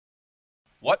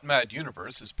What Mad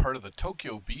Universe is part of the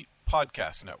Tokyo Beat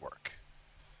podcast network.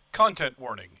 Content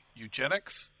warning: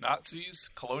 eugenics, Nazis,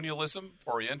 colonialism,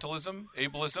 Orientalism,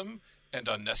 ableism, and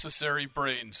unnecessary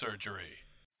brain surgery.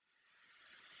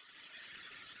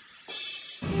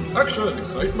 Action,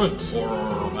 excitement,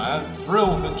 horror, romance,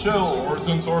 thrills and chills, swords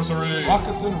and sorcery,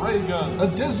 rockets and ray guns,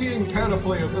 a dizzying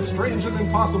panoply of the strange and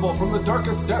impossible from the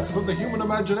darkest depths of the human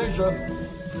imagination.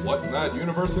 What mad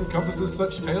universe encompasses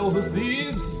such tales as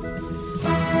these?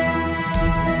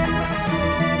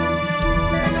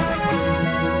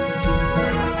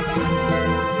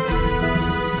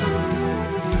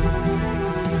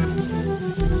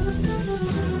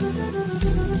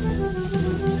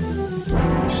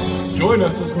 Join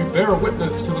us as we bear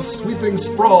witness to the sweeping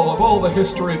sprawl of all the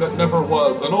history that never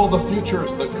was and all the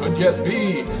futures that could yet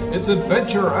be. It's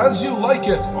adventure as you like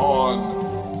it on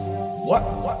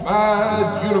What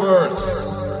Mad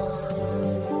Universe?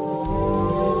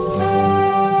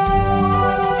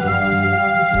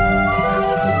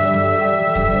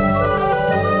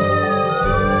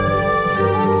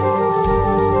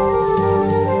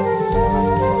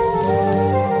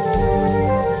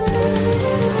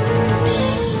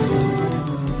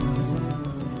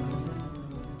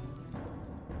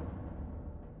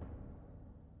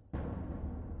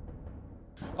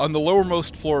 On the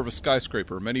lowermost floor of a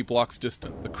skyscraper, many blocks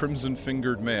distant, the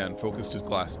crimson-fingered man focused his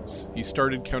glasses. He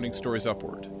started counting stories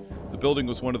upward. The building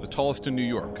was one of the tallest in New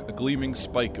York, a gleaming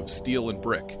spike of steel and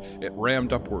brick. It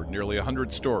rammed upward nearly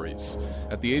 100 stories.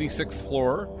 At the 86th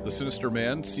floor, the sinister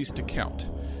man ceased to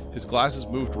count. His glasses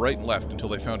moved right and left until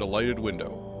they found a lighted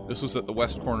window. This was at the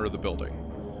west corner of the building.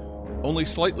 Only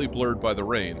slightly blurred by the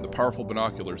rain, the powerful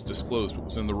binoculars disclosed what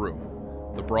was in the room.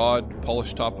 The broad,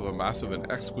 polished top of a massive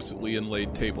and exquisitely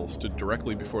inlaid table stood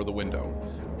directly before the window.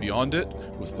 Beyond it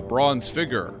was the bronze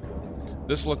figure.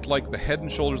 This looked like the head and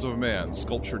shoulders of a man,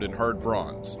 sculptured in hard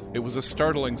bronze. It was a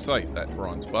startling sight, that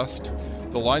bronze bust.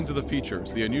 The lines of the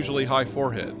features, the unusually high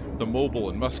forehead, the mobile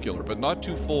and muscular but not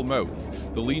too full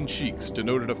mouth, the lean cheeks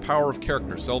denoted a power of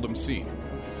character seldom seen.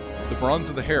 The bronze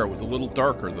of the hair was a little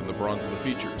darker than the bronze of the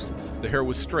features. The hair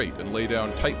was straight and lay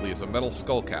down tightly as a metal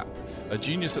skull cap. A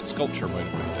genius at sculpture might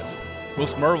have made it.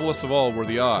 Most marvelous of all were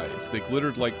the eyes. They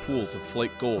glittered like pools of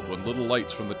flake gold when little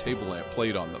lights from the table lamp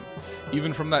played on them.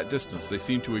 Even from that distance, they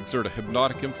seemed to exert a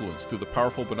hypnotic influence through the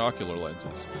powerful binocular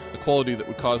lenses, a quality that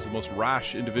would cause the most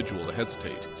rash individual to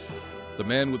hesitate. The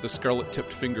man with the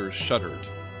scarlet-tipped fingers shuddered.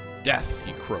 "Death,"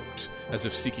 he croaked, as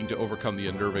if seeking to overcome the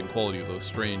unnerving quality of those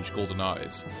strange golden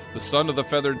eyes. "The son of the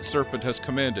feathered serpent has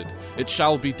commanded. It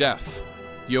shall be death."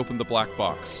 He opened the black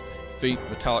box.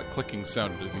 Faint metallic clicking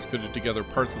sounded as he fitted together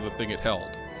parts of the thing it held.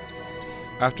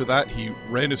 After that, he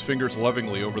ran his fingers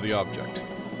lovingly over the object.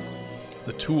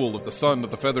 "The tool of the son of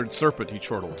the feathered serpent," he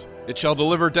chortled. "It shall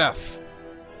deliver death."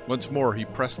 Once more, he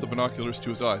pressed the binoculars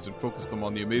to his eyes and focused them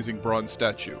on the amazing bronze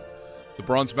statue. The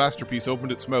bronze masterpiece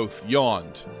opened its mouth,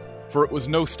 yawned, for it was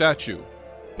no statue,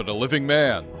 but a living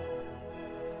man.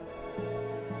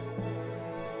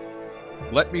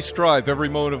 "Let me strive every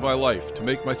moment of my life to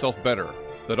make myself better,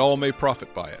 that all may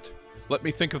profit by it. Let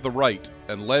me think of the right,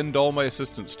 and lend all my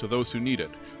assistance to those who need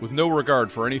it, with no regard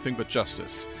for anything but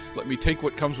justice. Let me take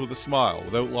what comes with a smile,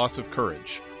 without loss of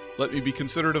courage. Let me be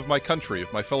considerate of my country,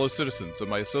 of my fellow citizens, and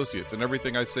my associates in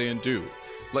everything I say and do.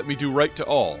 Let me do right to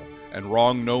all, and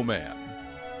wrong no man."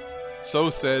 So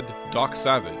said Doc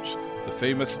Savage, the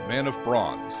famous Man of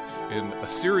Bronze, in a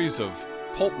series of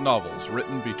pulp novels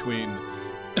written between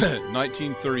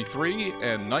 1933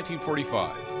 and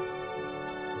 1945.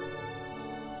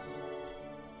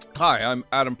 Hi, I'm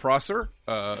Adam Prosser.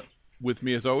 With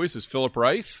me, as always, is Philip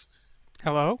Rice.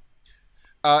 Hello.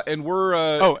 And we're...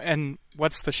 and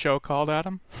what's the show called,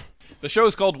 Adam? The show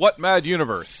is called What Mad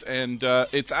Universe, and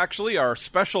it's actually our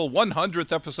special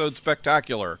 100th episode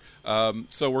spectacular.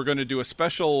 So we're going to do a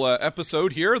special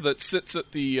episode here that sits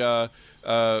at the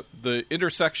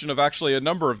intersection of actually a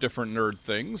number of different nerd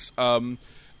things.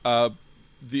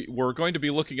 We're going to be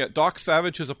looking at Doc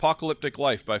Savage's Apocalyptic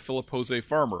Life by Philip Jose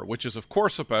Farmer, which is, of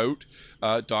course, about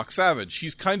Doc Savage.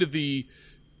 He's kind of the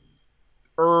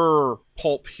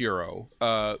pulp hero,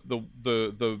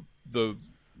 the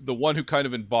one who kind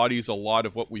of embodies a lot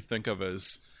of what we think of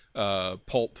as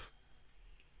pulp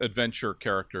adventure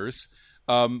characters.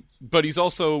 But it's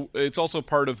also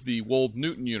part of the Wold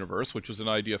Newton universe, which was an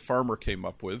idea Farmer came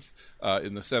up with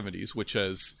in the 70s, which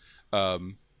has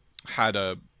had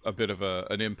a bit of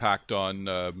an impact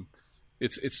on...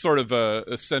 It's sort of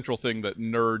a central thing that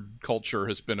nerd culture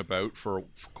has been about for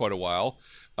quite a while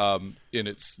in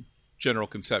its general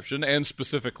conception, and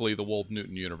specifically the Wold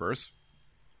Newton universe.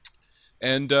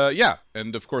 And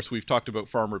and of course we've talked about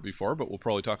Farmer before, but we'll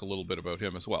probably talk a little bit about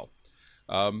him as well.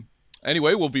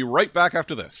 Anyway, we'll be right back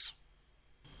after this.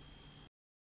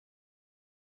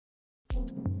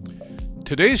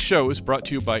 Today's show is brought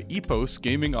to you by Epos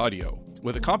Gaming Audio.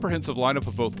 With a comprehensive lineup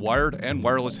of both wired and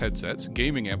wireless headsets,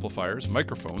 gaming amplifiers,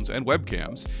 microphones, and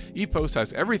webcams, Epos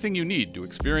has everything you need to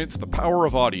experience the power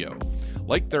of audio.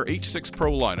 Like their H6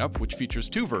 Pro lineup, which features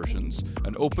two versions,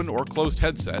 an open or closed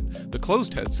headset, the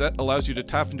closed headset allows you to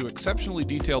tap into exceptionally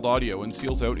detailed audio and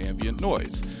seals out ambient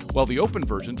noise, while the open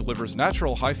version delivers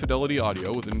natural high-fidelity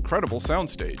audio with an incredible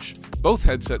soundstage. Both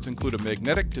headsets include a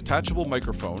magnetic detachable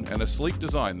microphone and a sleek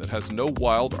design that has no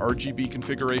wild RGB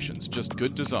configurations, just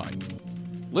good design.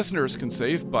 Listeners can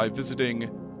save by visiting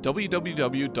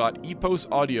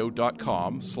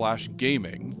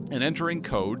www.eposaudio.com/gaming and entering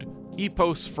code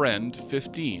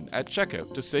EPOSFRIEND15 at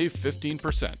checkout to save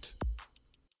 15%.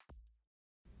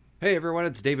 Hey everyone,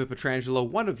 it's David Petrangelo,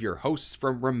 one of your hosts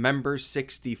from Remember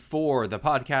 64, the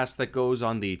podcast that goes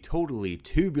on the totally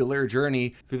tubular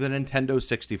journey through the Nintendo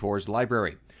 64's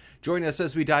library. Join us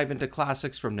as we dive into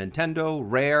classics from Nintendo,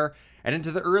 Rare, and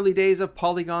into the early days of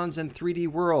polygons and 3D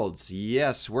worlds.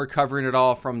 Yes, we're covering it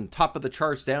all from top of the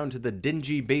charts down to the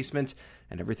dingy basement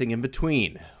and everything in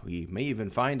between. We may even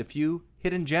find a few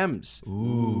hidden gems.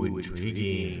 Ooh,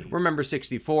 intriguing. Remember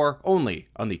 64, only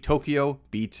on the Tokyo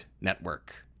Beat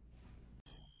Network.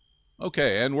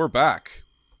 Okay, and we're back.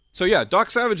 So yeah,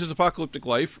 Doc Savage's Apocalyptic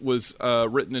Life was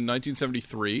written in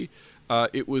 1973.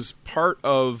 It was part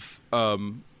of a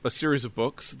series of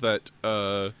books that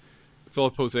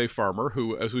Philip Jose Farmer,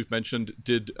 who, as we've mentioned,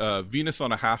 did Venus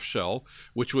on a Half Shell,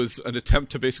 which was an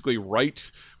attempt to basically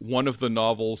write one of the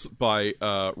novels by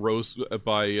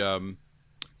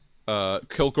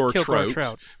Kilgore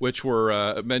Trout, which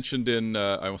were mentioned in,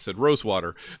 I almost said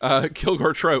Rosewater,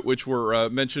 Kilgore Trout, which were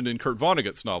mentioned in Kurt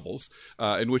Vonnegut's novels,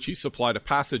 in which he supplied a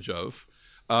passage of.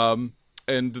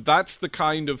 And that's the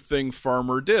kind of thing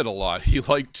Farmer did a lot. He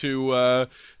liked to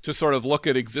sort of look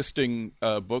at existing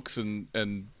books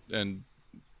and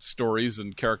stories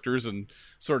and characters and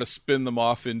sort of spin them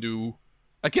off into,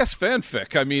 I guess,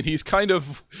 fanfic. I mean, he's kind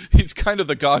of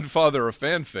the godfather of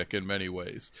fanfic in many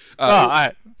ways.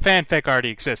 Fanfic already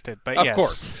existed, but yes. Of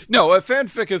course. No,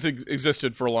 fanfic has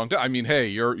existed for a long time. I mean, hey,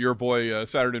 your boy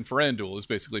Saturday Ferrandul is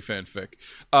basically fanfic.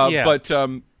 But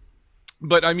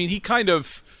I mean, he kind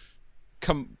of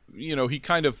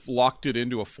locked it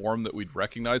into a form that we'd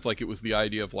recognize. Like, it was the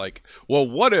idea of like, well,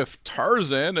 what if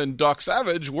Tarzan and Doc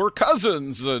Savage were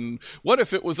cousins, and what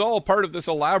if it was all part of this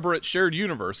elaborate shared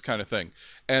universe kind of thing?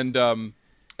 And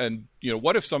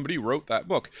what if somebody wrote that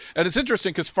book? And it's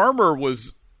interesting because Farmer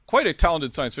was quite a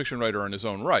talented science fiction writer in his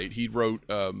own right. He wrote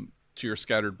To Your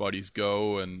Scattered Bodies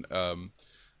Go and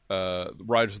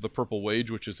Riders of the Purple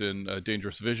Wage, which is in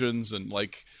Dangerous Visions, and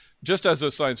like, just as a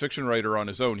science fiction writer on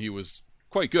his own, he was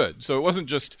quite good. So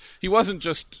he wasn't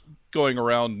just going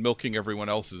around milking everyone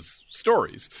else's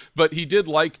stories, but he did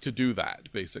like to do that,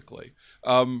 basically.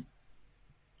 But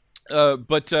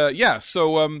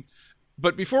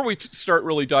before we start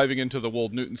really diving into the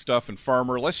Wold Newton stuff and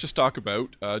Farmer, let's just talk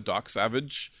about Doc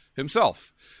Savage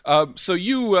himself. So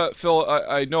you, Phil,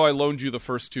 I know I loaned you the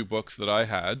first two books that I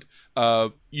had.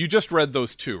 You just read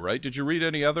those two, right? Did you read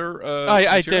any other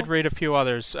I did read a few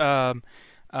others.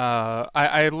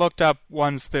 I looked up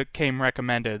ones that came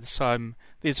recommended, so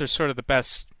these are sort of the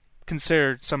best,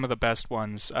 considered some of the best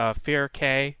ones. Fear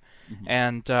K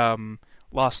and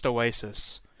Lost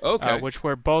Oasis. Okay. Which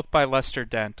were both by Lester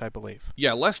Dent, I believe.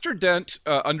 Yeah, Lester Dent,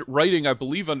 writing, I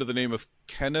believe, under the name of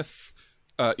Kenneth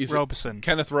Robeson.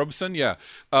 Kenneth Robeson, yeah.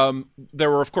 There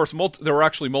were, of course, there were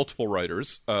actually multiple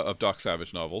writers of Doc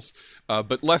Savage novels,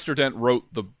 but Lester Dent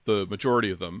wrote the majority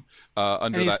of them under that.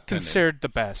 And he's considered the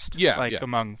best,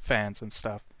 among fans and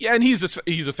stuff. Yeah, and he's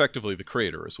effectively the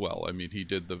creator as well. I mean, he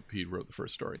wrote the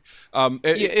first story.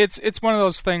 It's one of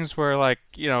those things where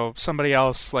somebody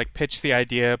else pitched the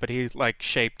idea, but he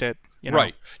shaped it.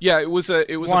 Right. Yeah, it was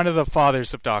one of the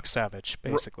fathers of Doc Savage,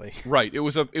 basically. Right. It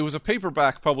was a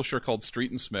paperback publisher called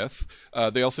Street and Smith.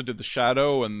 They also did The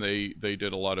Shadow, and they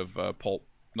did a lot of pulp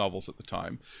novels at the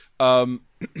time.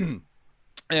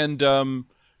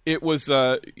 It was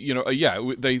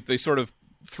they sort of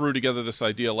threw together this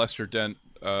idea. Lester Dent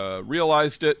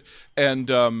realized it,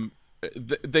 and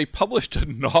they published a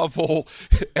novel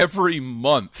every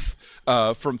month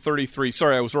from 33.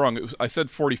 Sorry, I was wrong. I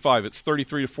said 45. It's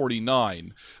 33 to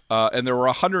 49. And there were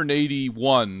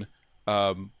 181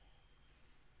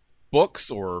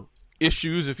 books or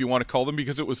issues, if you want to call them,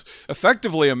 because it was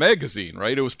effectively a magazine,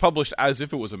 right? It was published as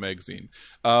if it was a magazine.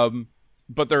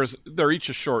 but they're each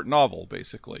a short novel,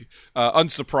 basically.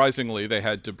 Unsurprisingly, they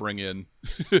had to bring in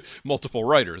multiple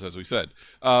writers, as we said.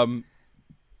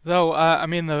 Though, I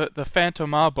mean, the Phantom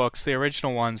Ma books, the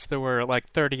original ones, there were like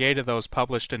 38 of those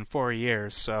published in 4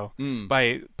 years, so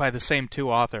by the same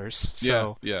two authors.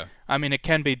 So, yeah. I mean, it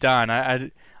can be done.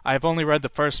 I've only read the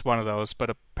first one of those, but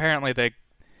apparently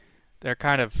they're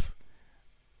kind of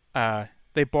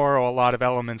they borrow a lot of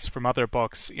elements from other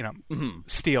books,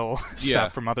 steal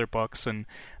stuff from other books, and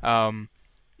a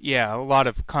lot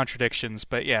of contradictions.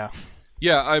 But yeah.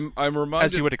 Yeah, I'm reminded,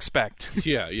 as you would expect.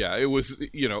 Yeah. It was,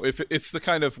 if it's the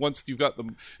kind of, once you've got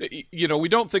them, we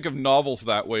don't think of novels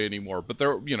that way anymore. But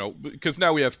there, because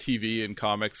now we have TV and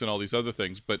comics and all these other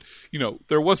things. But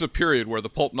there was a period where the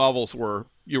pulp novels were,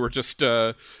 you were just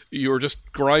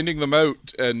grinding them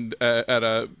out and at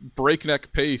a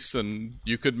breakneck pace, and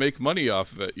you could make money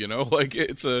off of it. Like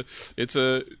it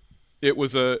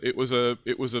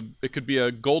could be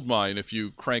a gold mine if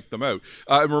you crank them out.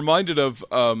 I'm reminded of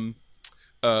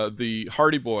the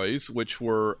Hardy Boys, which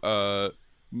were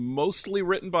mostly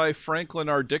written by Franklin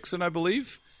R. Dixon, I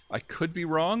believe. I could be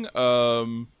wrong.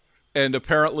 And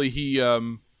apparently he...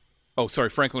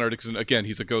 Franklin R. Dixon, again,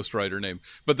 he's a ghostwriter name.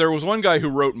 But there was one guy who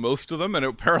wrote most of them, and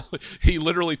apparently he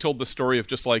literally told the story of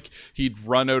just like he'd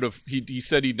run out of... He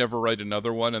said he'd never write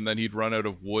another one, and then he'd run out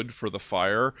of wood for the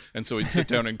fire, and so he'd sit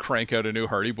down and crank out a new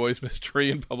Hardy Boys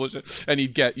mystery and publish it, and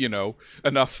he'd get,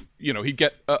 enough... he'd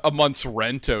get a month's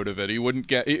rent out of it. He wouldn't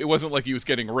get... It wasn't like he was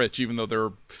getting rich, even though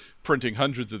they're printing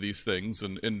hundreds of these things,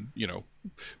 and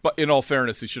but in all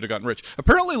fairness, he should have gotten rich.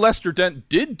 Apparently Lester Dent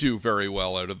did do very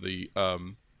well out of the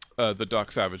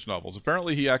Doc Savage novels.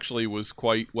 Apparently he actually was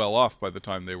quite well off by the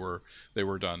time they were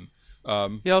done.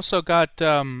 He also got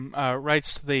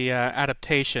rights to the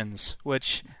adaptations,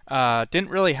 which didn't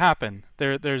really happen.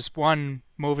 There's one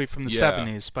movie from the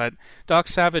 70s, but Doc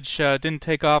Savage didn't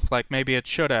take off like maybe it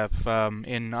should have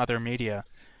in other media.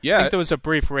 Yeah. I think there was a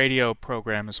brief radio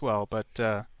program as well,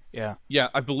 but yeah. Yeah,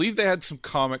 I believe they had some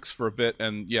comics for a bit,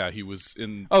 and he was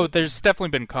in... Oh, there's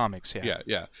definitely been comics, yeah.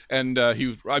 Yeah. And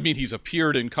he's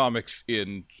appeared in comics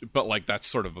but like that's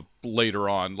sort of later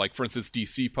on. Like, for instance,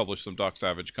 DC published some Doc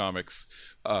Savage comics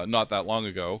not that long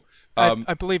ago.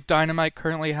 I believe Dynamite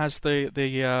currently has the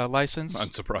license.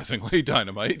 Unsurprisingly,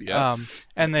 Dynamite, yeah.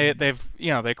 And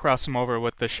they cross them over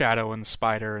with the Shadow and the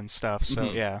Spider and stuff. So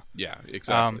yeah,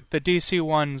 exactly. The DC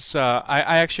ones, I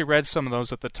actually read some of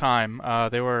those at the time.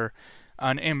 They were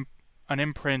an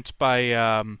imprint by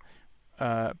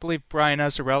I believe Brian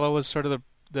Azzarello was sort of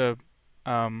the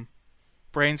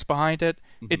brains behind it.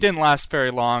 It didn't last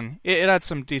very long. It had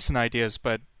some decent ideas,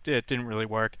 but it didn't really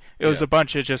work. It was a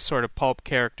bunch of just sort of pulp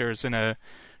characters in a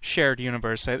shared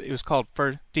universe. It was called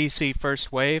DC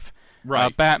First Wave.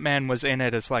 Right. Batman was in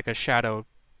it as like a shadow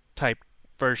type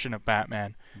version of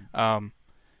Batman.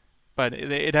 But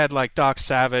it had like Doc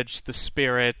Savage, the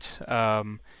Spirit,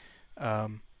 the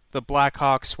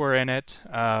Blackhawks were in it.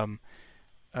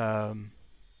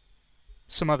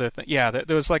 Some other thing. Yeah,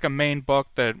 there was like a main book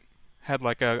that had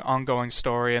like a ongoing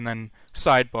story, and then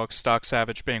side books, Doc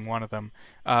Savage being one of them.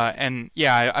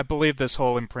 I believe this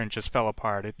whole imprint just fell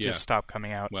apart. It just stopped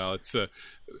coming out. Well, it's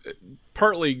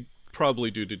partly probably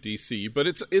due to DC, but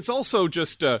it's also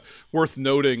just worth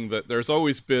noting that there's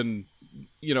always been,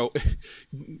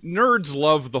 nerds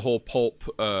love the whole pulp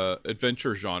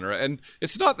adventure genre, and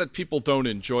it's not that people don't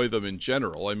enjoy them in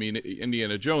general. I mean,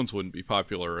 Indiana Jones wouldn't be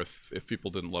popular if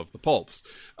people didn't love the pulps.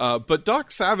 But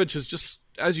Doc Savage has just,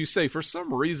 as you say, for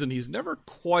some reason, he's never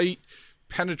quite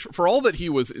penetrated, for all that he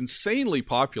was insanely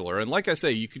popular. And like I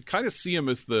say, you could kind of see him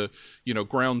as the,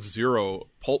 ground zero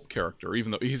pulp character,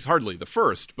 even though he's hardly the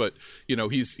first, but,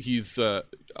 he's a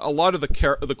lot of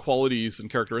the qualities and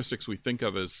characteristics we think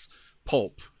of as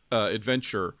pulp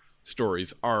adventure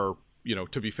stories are,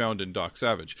 to be found in Doc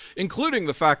Savage, including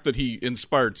the fact that he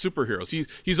inspired superheroes.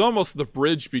 He's almost the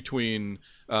bridge between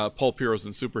pulp heroes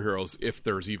and superheroes, if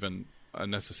there's even a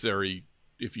necessary,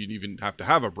 if you even have to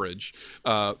have a bridge,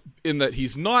 in that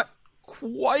he's not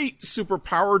quite super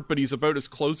powered, but he's about as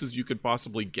close as you could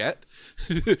possibly get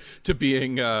to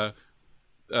being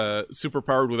super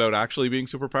powered without actually being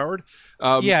super powered.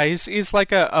 He's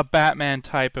like a Batman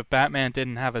type if Batman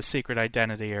didn't have a secret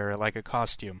identity or like a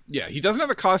costume. Yeah, he doesn't have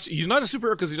a costume. He's not a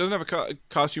superhero because he doesn't have a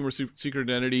costume or secret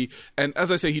identity. And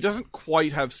as I say, he doesn't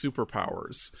quite have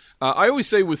superpowers. I always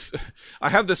say I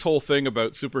have this whole thing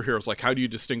about superheroes, like how do you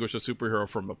distinguish a superhero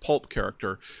from a pulp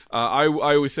character? I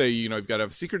always say, you've got to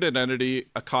have a secret identity,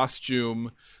 a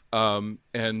costume, and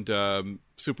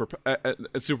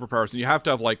superpowers. And you have to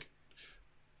have like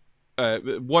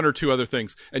one or two other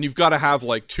things, and you've got to have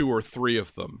like two or three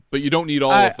of them, but you don't need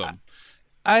all of them.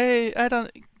 I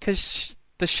don't, because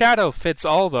the Shadow fits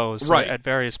all those Right. at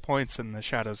various points in the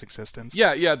Shadow's existence.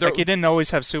 Yeah, Like he didn't always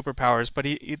have superpowers, but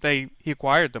he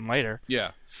acquired them later.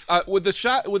 Yeah. With the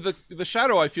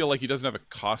Shadow, I feel like he doesn't have a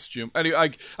costume.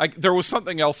 Anyway, there was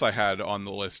something else I had on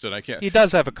the list, and I can't. He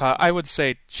does have I would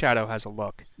say Shadow has a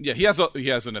look. Yeah, he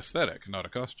has an aesthetic, not a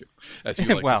costume, as you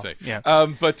like well, to say. yeah.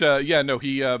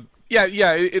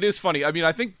 It is funny. I mean,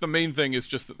 I think the main thing is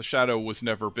just that the Shadow was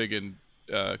never big in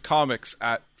comics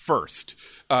at first,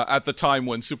 at the time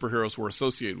when superheroes were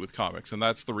associated with comics, and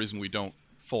that's the reason we don't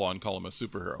full-on call him a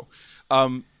superhero.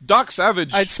 Doc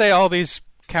Savage... I'd say all these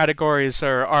categories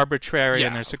are arbitrary, Yeah,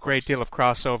 and there's a of great course. deal of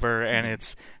crossover, and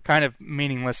it's kind of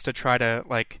meaningless to try to,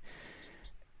 like,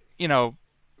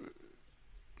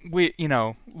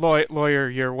 lawyer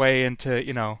your way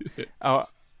into,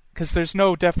 because there's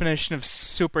no definition of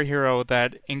superhero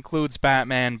that includes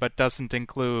Batman but doesn't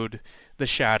include the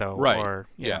Shadow. Right. Or,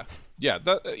 yeah.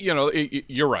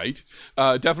 You're right.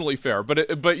 Definitely fair.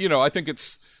 But I think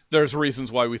there's reasons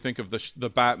why we think of the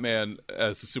Batman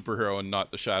as a superhero and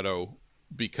not the Shadow,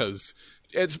 because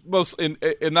it's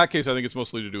in that case I think it's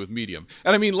mostly to do with medium.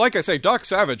 And I mean, like I say, Doc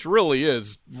Savage really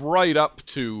is right up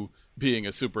to being a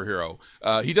superhero.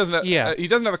 He doesn't have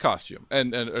a costume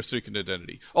and a secret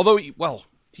identity. Although he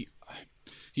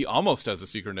almost has a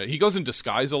secret identity. He goes in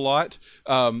disguise a lot.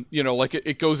 Like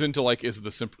it goes into like, is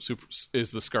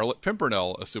the Scarlet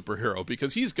Pimpernel a superhero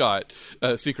because he's got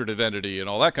a secret identity and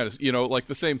all that kind of, like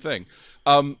the same thing.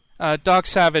 Doc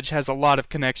Savage has a lot of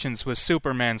connections with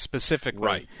Superman specifically.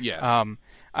 Right, yes.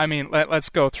 I mean, let's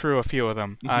go through a few of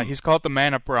them. He's called the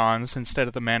Man of Bronze instead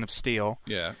of the Man of Steel.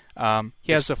 Yeah.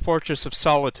 He has a Fortress of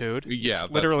Solitude. Yeah, it's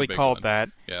that's literally the big called one. that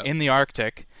Yeah. in the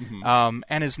Arctic.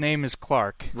 And his name is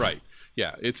Clark. Right.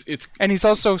 Yeah. It's And he's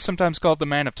also sometimes called the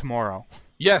Man of Tomorrow.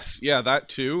 Yes, yeah, that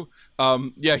too.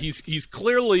 He's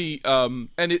clearly and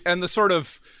the sort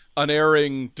of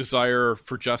unerring desire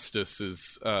for justice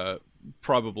is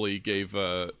probably gave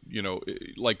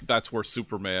like that's where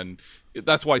Superman.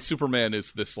 That's why Superman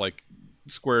is this like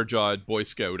square-jawed Boy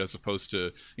Scout as opposed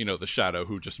to the Shadow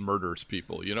who just murders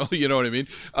people. You know what I mean?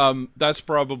 That's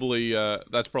probably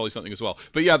something as well.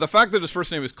 But yeah, the fact that his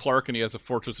first name is Clark and he has a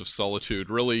Fortress of Solitude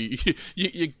really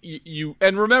you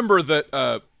and remember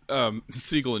that.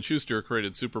 Siegel and Schuster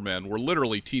created Superman were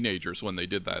literally teenagers when they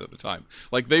did that at the time.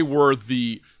 Like they were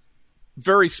the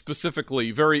very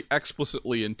specifically, very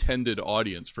explicitly intended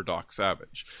audience for Doc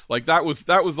Savage. Like that was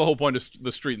the whole point of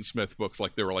the Street and Smith books.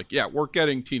 Like they were like, yeah, we're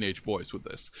getting teenage boys with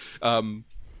this.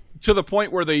 To the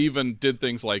point where they even did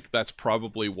things like that's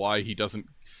probably why he doesn't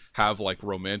have like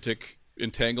romantic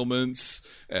entanglements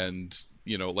and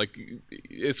like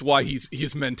it's why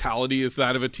his mentality is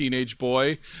that of a teenage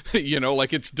boy.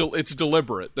 Like it's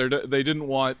deliberate. They didn't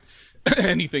want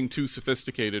anything too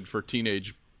sophisticated for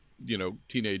teenagers.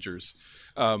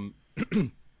 So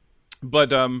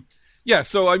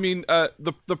I mean,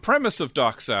 the premise of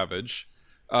Doc Savage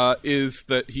is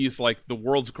that he's like the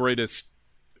world's greatest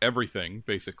everything,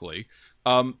 basically.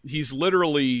 He's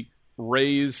literally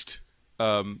raised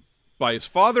by his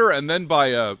father and then by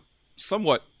a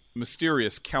somewhat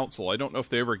mysterious council. I don't know if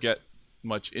they ever get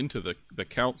much into the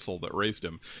council that raised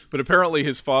him, but apparently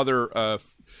his father,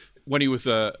 when he was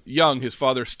young, his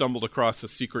father stumbled across a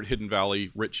secret hidden valley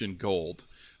rich in gold,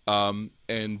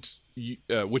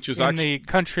 which is in the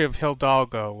country of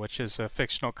Hidalgo, which is a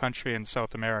fictional country in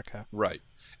South America. Right,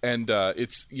 and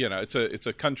it's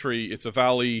a country, it's a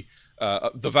valley,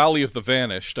 the Valley of the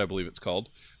Vanished, I believe it's called,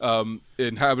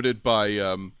 inhabited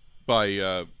by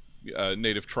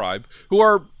native tribe who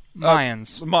are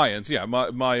Mayans, yeah,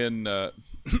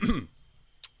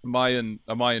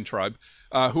 Mayan tribe,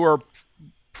 who are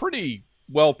pretty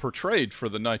well portrayed for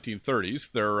the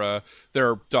 1930s.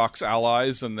 They're Doc's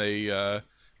allies, and they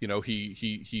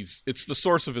he's it's the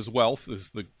source of his wealth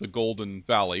is the Golden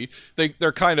Valley.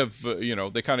 They're kind of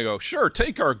they kind of go, sure,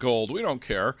 take our gold, we don't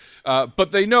care,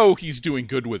 but they know he's doing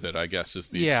good with it, I guess, is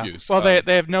the excuse. Well,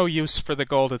 they have no use for the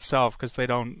gold itself because they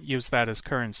don't use that as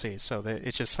currency, so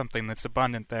it's just something that's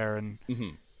abundant there. And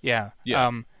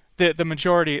the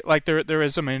majority, like there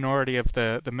is a minority of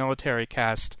the military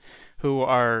caste who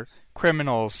are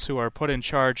criminals who are put in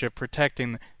charge of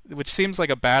protecting, which seems like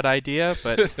a bad idea,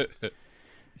 but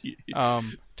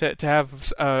to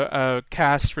have a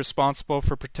caste responsible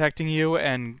for protecting you,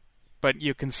 but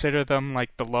you consider them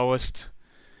like the lowest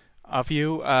of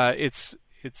you, it's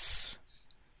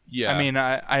yeah. I mean,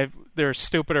 there are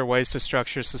stupider ways to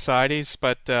structure societies,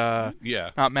 but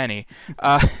not many.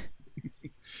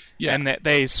 Yeah. And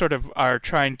they sort of are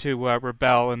trying to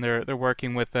rebel, and they're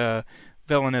working with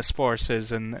villainous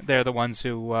forces, and they're the ones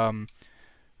who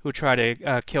who try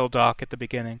to kill Doc at the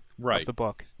beginning Right. of the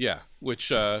book. Yeah,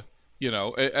 which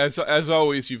as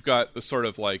always, you've got the sort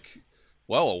of like,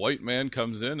 well, a white man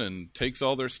comes in and takes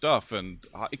all their stuff, and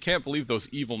I can't believe those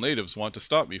evil natives want to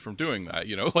stop me from doing that.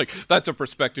 Like that's a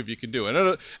perspective you can do.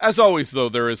 And as always, though,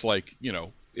 there is like,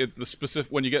 the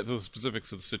specific, when you get to the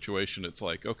specifics of the situation, it's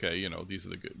like, okay, these are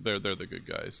the good, they're the good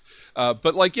guys.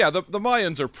 But like, yeah, the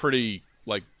Mayans are pretty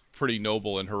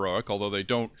noble and heroic, although they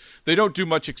don't do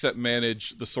much except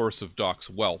manage the source of Doc's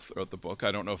wealth throughout the book.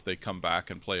 I don't know if they come back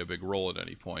and play a big role at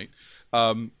any point.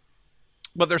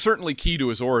 But they're certainly key to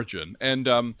his origin.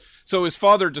 And so his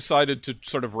father decided to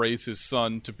sort of raise his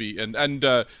son to be... And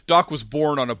Doc was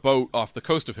born on a boat off the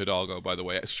coast of Hidalgo, by the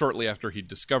way, shortly after he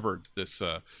discovered this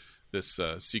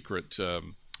secret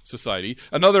society.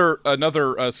 Another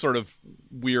sort of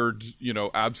weird,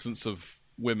 absence of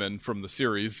women from the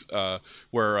series,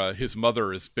 where his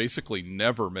mother is basically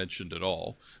never mentioned at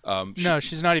all. No,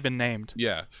 she's not even named.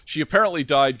 Yeah. She apparently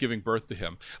died giving birth to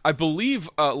him. I believe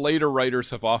later writers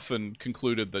have often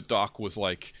concluded that Doc was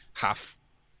like half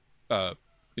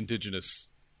indigenous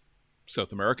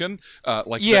South American.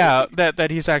 That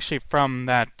he's actually from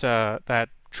that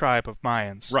tribe of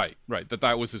Mayans. Right.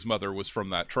 That was his mother was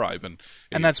from that tribe,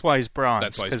 and that's why he's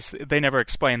bronze, because they never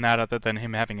explain that other than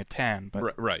him having a tan.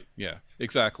 But right, yeah,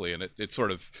 exactly, and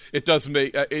it does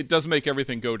make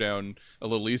everything go down a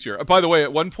little easier. By the way,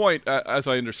 at one point, as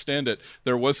I understand it,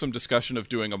 there was some discussion of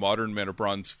doing a modern Man of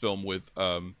Bronze film with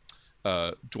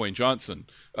Dwayne Johnson,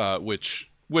 which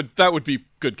would be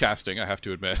good casting, I have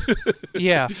to admit.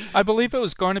 Yeah, I believe it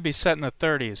was going to be set in the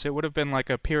 30s. It would have been like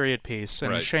a period piece,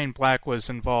 and Right. Shane Black was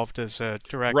involved as a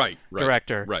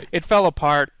director. Right. It fell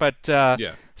apart, but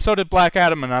so did Black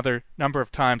Adam another number of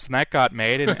times, and that got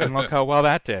made, and look how well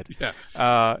that did. Yeah.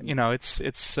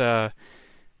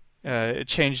 It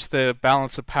changed the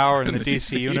balance of power in the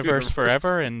DC universe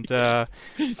forever, and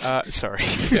sorry.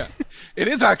 Yeah. It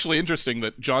is actually interesting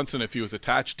that Johnson, if he was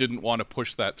attached, didn't want to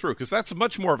push that through, because that's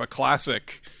much more of a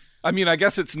classic. I mean, I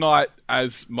guess it's not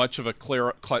as much of a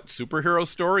clear-cut superhero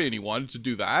story, and he wanted to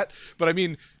do that. But I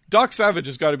mean, Doc Savage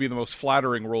has got to be the most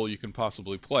flattering role you can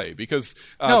possibly play, because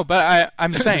no, but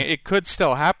I'm saying it could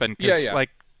still happen, because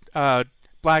Yeah.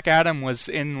 Black Adam was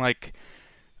in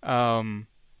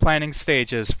planning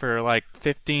stages for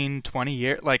 15, 20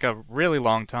 years, like a really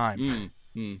long time.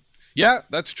 Yeah,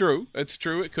 that's true. It's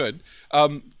true. It could.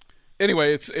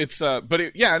 Anyway,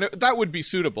 that would be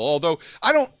suitable. Although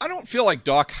I don't feel like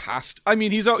Doc has to. I mean,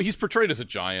 he's portrayed as a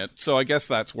giant, so I guess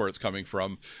that's where it's coming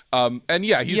from.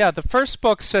 The first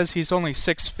book says he's only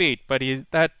 6 feet, but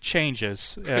that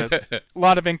changes. A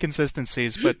lot of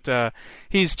inconsistencies, but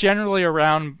he's generally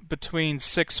around between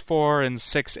 6'4" and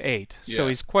 6'8", so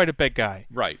he's quite a big guy.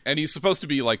 Right, and he's supposed to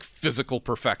be like physical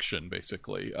perfection,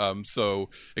 basically. So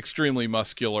extremely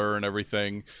muscular and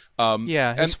everything.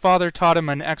 His father taught him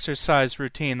an exercise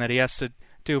routine that he has to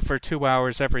do for 2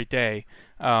 hours every day.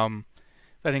 That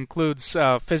includes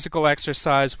physical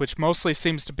exercise, which mostly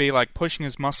seems to be like pushing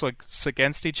his muscles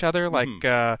against each other, like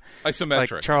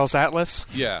isometrics, like Charles Atlas.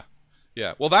 Yeah.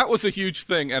 Well, that was a huge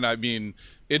thing, and I mean,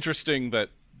 interesting that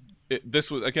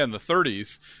this was, again, the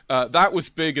 30s. That was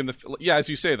big in as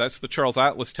you say, that's the Charles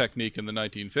Atlas technique in the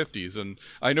 1950s, and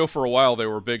I know for a while they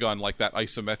were big on like that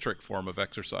isometric form of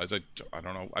exercise. I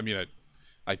don't know. I mean,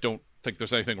 I don't think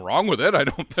there's anything wrong with it.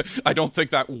 I don't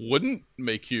think that wouldn't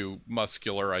make you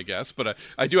muscular, I guess, but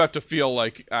I do have to feel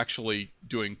like actually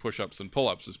doing push-ups and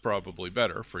pull-ups is probably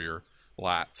better for your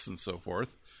lats and so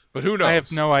forth. But who knows? I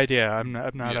have no idea. I'm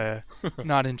not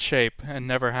not in shape and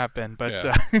never have been. But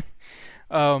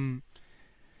and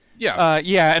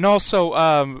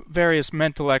also various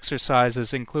mental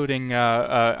exercises, including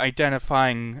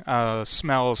identifying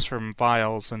smells from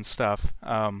vials and stuff.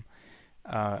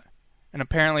 And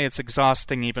apparently it's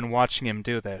exhausting even watching him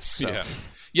do this. So.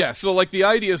 Yeah, so like the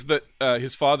idea is that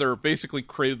his father basically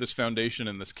created this foundation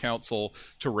and this council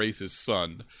to raise his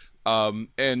son, and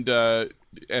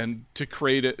to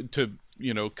create it, to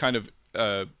kind of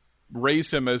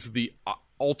raise him as the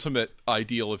ultimate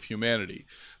ideal of humanity,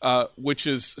 which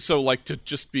is to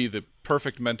just be the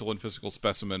perfect mental and physical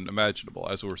specimen imaginable,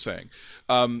 as we were saying,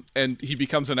 and he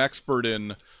becomes an expert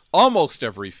in almost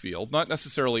every field, not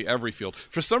necessarily every field.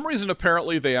 For some reason,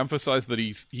 apparently, they emphasize that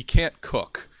he can't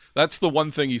cook. That's the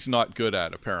one thing he's not good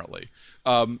at, apparently.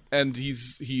 And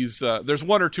he's there's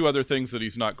one or two other things that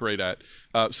he's not great at.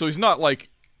 So he's not like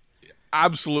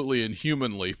absolutely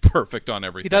inhumanly perfect on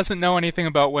everything. He doesn't know anything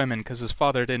about women because his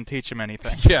father didn't teach him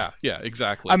anything. Yeah,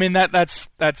 exactly. I mean, that's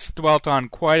dwelt on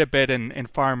quite a bit in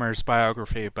Farmer's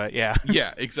biography, but yeah.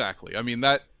 Yeah, exactly. I mean,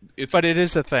 but it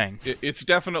is a thing. It's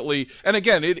definitely, and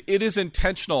again, it is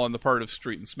intentional on the part of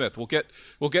Street and Smith. We'll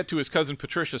get to his cousin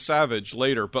Patricia Savage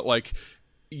later, but like,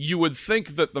 you would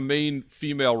think that the main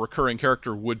female recurring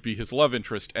character would be his love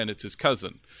interest, and it's his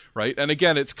cousin, right? And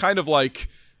again, it's kind of like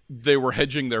they were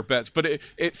hedging their bets, but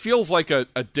it feels like a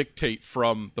dictate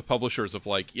from the publishers of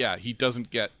like, yeah, he doesn't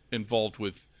get involved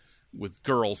with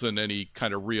girls in any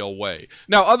kind of real way.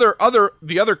 Now, some of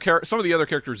the other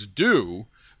characters do,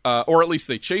 or at least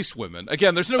they chase women.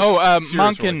 Again, there's no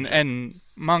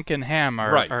Monk and Ham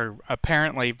are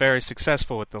apparently very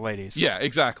successful with the ladies. Yeah,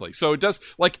 exactly. So it does,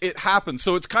 like, it happens.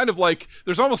 So it's kind of like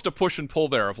there's almost a push and pull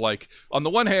there of like, on the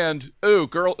one hand,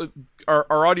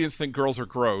 our audience think girls are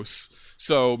gross,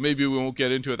 so maybe we won't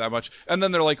get into it that much. And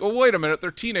then they're like, oh, wait a minute,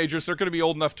 they're teenagers. They're going to be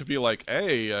old enough to be like,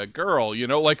 hey, girl,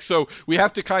 like, so we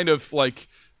have to kind of like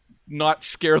not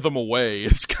scare them away.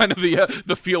 It's kind of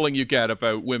the feeling you get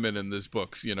about women in these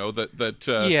books,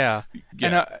 yeah.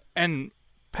 And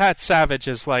Pat Savage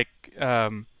is like,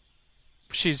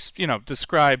 she's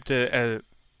described as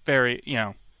very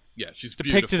she's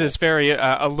depicted beautiful. as very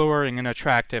alluring and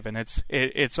attractive, and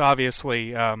it's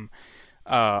obviously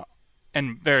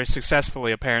and very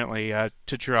successfully apparently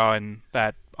to draw in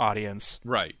that audience.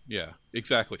 Right. Yeah.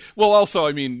 Exactly. Well, also,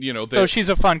 I mean, so she's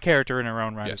a fun character in her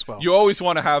own right as well. You always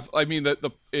want to have. I mean, it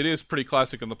is pretty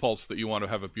classic in the pulps that you want to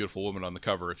have a beautiful woman on the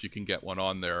cover if you can get one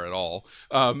on there at all.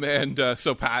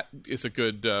 So Pat is a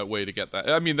good way to get that.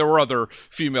 I mean, there were other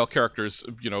female characters,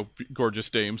 gorgeous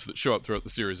dames that show up throughout the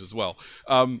series as well.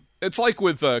 It's like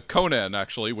with Conan,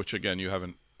 actually, which again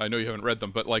I know you haven't read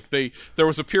them, but like there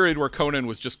was a period where Conan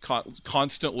was just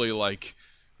constantly like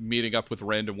meeting up with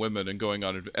random women and going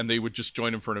on, and they would just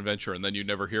join him for an adventure, and then you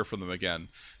never hear from them again.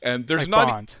 And there's like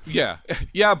Bond.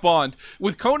 Yeah, Bond.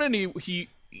 With Conan, he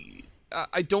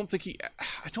I don't think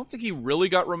he really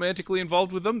got romantically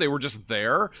involved with them. They were just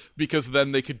there because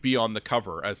then they could be on the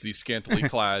cover as these scantily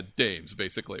clad dames,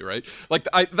 basically, right? Like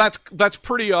that's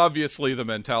pretty obviously the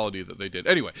mentality that they did.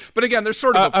 Anyway, but again, there's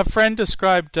sort of a friend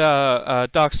described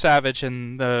Doc Savage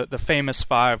and the famous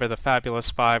five or the fabulous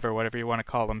five or whatever you want to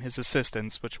call them, his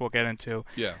assistants, which we'll get into,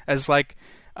 as like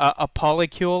a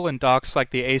polycule, and Doc's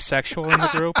like the asexual in the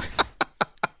group.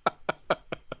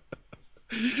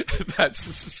 That's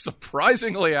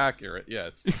surprisingly accurate.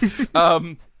 Yes.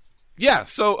 Yeah.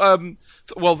 So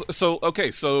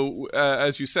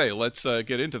as you say, let's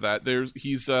get into that.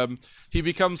 He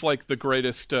becomes like the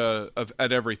greatest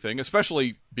at everything,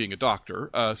 especially being a doctor.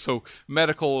 So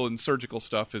medical and surgical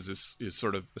stuff is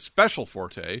sort of a special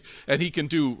forte, and he can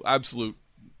do absolute,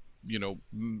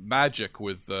 magic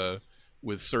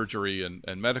with surgery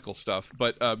and medical stuff,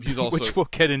 but he's also... Which we'll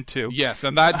get into. Yes,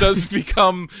 and that does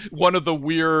become one of the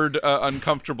weird,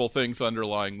 uncomfortable things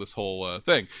underlying this whole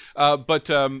thing. But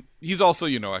he's also,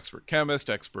 expert chemist,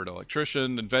 expert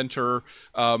electrician, inventor,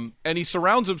 and he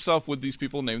surrounds himself with these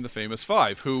people named the Famous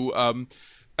Five, who,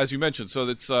 as you mentioned, so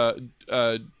it's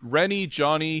Rennie,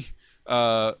 Johnny,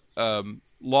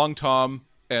 Long Tom,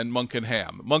 and Monk and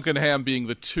Ham. Monk and Ham being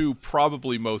the two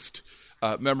probably most...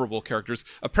 memorable characters.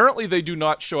 Apparently, they do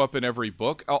not show up in every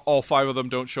book. All five of them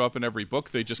don't show up in every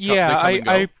book. They just come and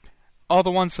go. All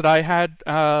the ones that I had,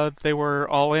 they were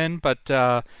all in, but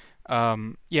those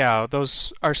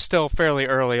are still fairly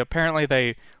early. Apparently,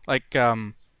 they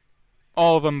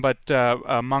all of them, but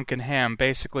Monk and Ham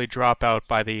basically drop out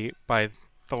by the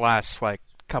last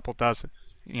couple dozen.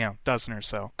 Dozen or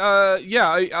so.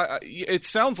 It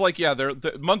sounds like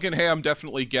the Monk and Ham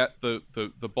definitely get the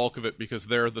bulk of it because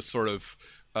they're the sort of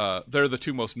they're the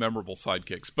two most memorable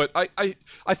sidekicks. But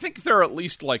I think they're at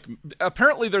least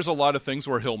apparently there's a lot of things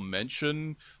where he'll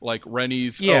mention like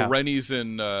Rennie's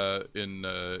in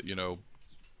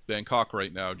Bangkok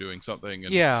right now doing something,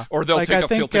 and or he'll take a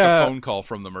phone call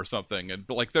from them or something, and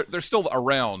but they're still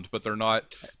around, but they're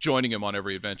not joining him on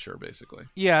every adventure, basically.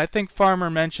 Yeah, I think Farmer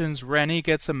mentions Rennie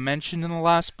gets a mention in the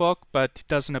last book, but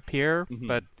doesn't appear. Mm-hmm.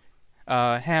 But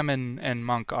Ham and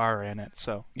Monk are in it,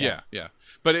 so yeah.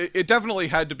 But it definitely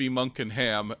had to be Monk and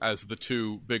Ham as the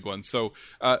two big ones. So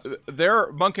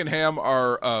Monk and Ham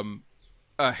are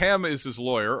Ham is his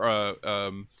lawyer.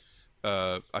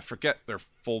 I forget their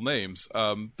full names.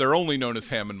 They're only known as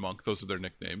Ham and Monk. Those are their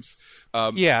nicknames.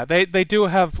 Yeah, they do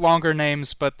have longer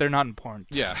names, but they're not important.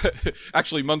 Yeah.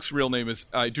 Actually, Monk's real name is,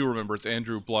 I do remember, it's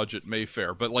Andrew Blodgett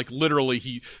Mayfair, but like literally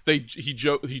he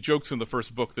jokes in the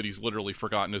first book that he's literally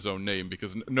forgotten his own name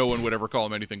because no one would ever call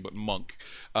him anything but Monk,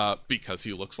 because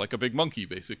he looks like a big monkey,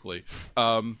 basically.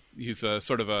 He's a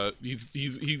sort of a,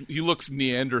 he looks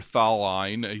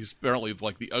Neanderthaline. He's apparently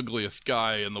like the ugliest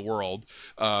guy in the world.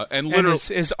 And literally,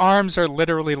 his arms are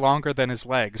literally longer than his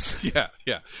legs.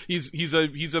 Yeah. He's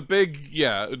a big,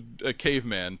 a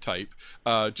caveman type.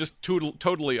 Just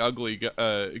totally ugly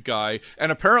guy.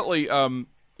 And apparently,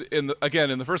 in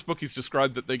the first book, he's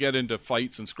described that they get into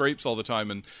fights and scrapes all the time,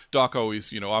 and Doc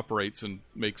always, operates and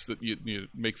makes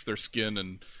makes their skin,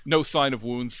 and no sign of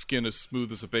wounds, skin as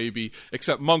smooth as a baby.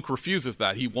 Except Monk refuses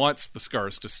that. He wants the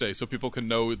scars to stay so people can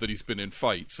know that he's been in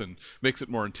fights, and makes it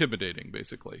more intimidating,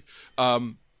 basically.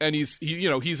 And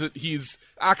he's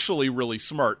actually really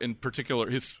smart. In particular,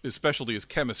 his specialty is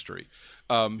chemistry.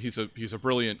 He's a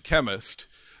brilliant chemist.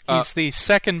 He's the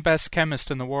second best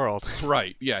chemist in the world.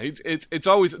 Right. Yeah. It's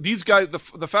always these guys.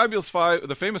 The Fabulous Five,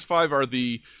 the Famous Five, are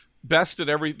the best at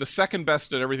the second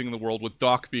best at everything in the world, with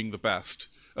Doc being the best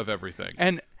of everything.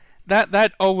 And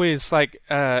that always, like,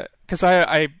 because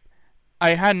I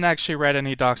hadn't actually read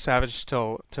any Doc Savage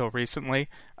till recently,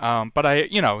 but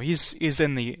he's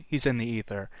in the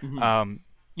ether. Mm-hmm.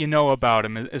 You know about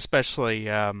him, especially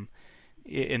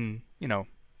in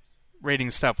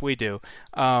reading stuff we do.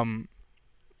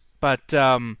 But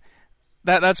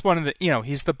that's one of the,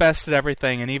 he's the best at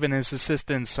everything, and even his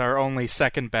assistants are only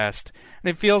second best. And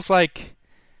it feels like,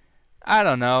 I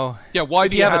don't know. Yeah, why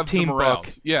do you have a team them around?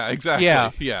 book? Yeah, exactly.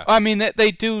 Yeah. I mean, they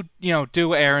do,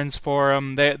 do errands for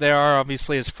him. They are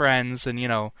obviously his friends, and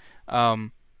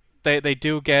they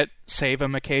do save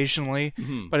him occasionally.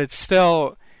 Mm-hmm. But it's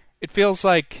still, it feels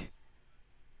like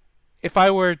if I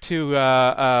were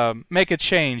to make a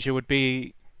change, it would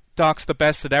be Doc's the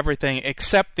best at everything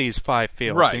except these 5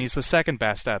 fields, right. And he's the second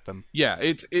best at them. Yeah,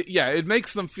 it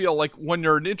makes them feel like when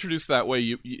you're introduced that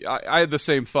way. I had the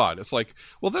same thought. It's like,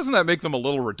 well, doesn't that make them a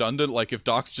little redundant? Like if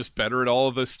Doc's just better at all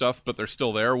of this stuff, but they're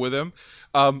still there with him.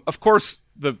 Of course,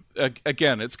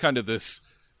 again, it's kind of this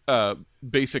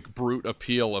basic brute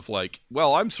appeal of like,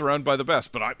 well, I'm surrounded by the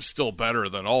best, but I'm still better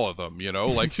than all of them,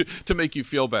 like to make you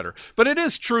feel better. But it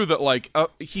is true that like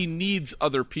he needs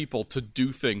other people to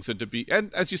do things and to be,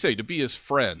 and as you say, to be his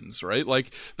friends, right?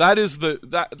 Like that is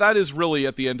that is really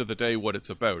at the end of the day what it's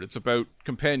about. It's about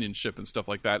companionship and stuff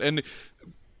like that. And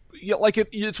yeah, like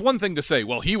it's one thing to say,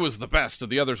 well, he was the best and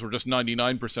the others were just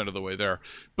 99% of the way there.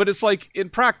 But it's like in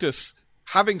practice,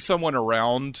 having someone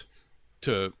around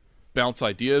to bounce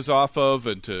ideas off of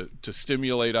and to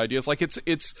stimulate ideas, like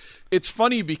it's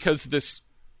funny because this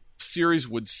series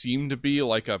would seem to be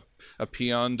like a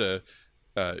paean to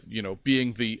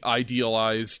being the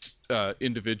idealized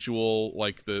individual,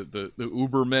 like the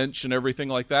Ubermensch and everything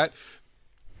like that.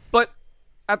 But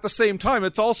at the same time,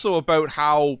 it's also about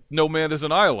how no man is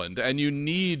an island, and you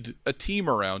need a team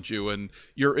around you, and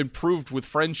you're improved with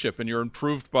friendship, and you're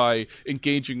improved by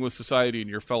engaging with society and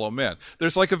your fellow man.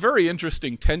 There's like a very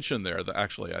interesting tension there, that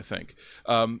actually I think,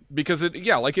 because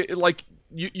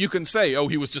you can say, oh,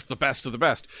 he was just the best of the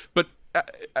best, but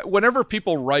whenever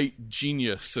people write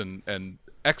genius and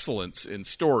excellence in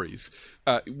stories,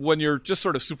 when you're just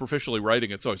sort of superficially writing,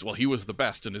 it's always, well, he was the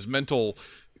best, and his mental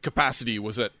capacity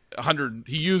was at 100.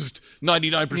 He used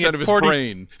 99% of his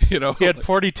brain. He had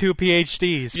 42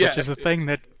 PhDs, yeah. Which is a thing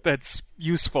that's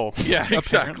useful. Yeah,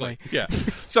 exactly. Yeah,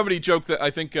 somebody joked that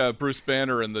I think Bruce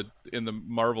Banner in the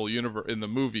Marvel universe in the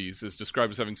movies is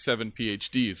described as having 7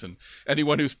 PhDs, and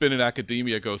anyone who's been in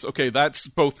academia goes, okay, that's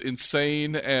both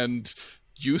insane and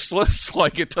useless.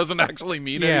 Like it doesn't actually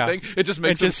mean anything. It just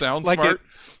makes him sound like smart.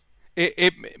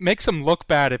 It makes him look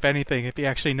bad, if anything, if you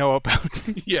actually know about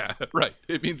it. Yeah, right.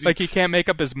 It means he can't make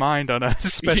up his mind on a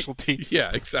specialty. Yeah,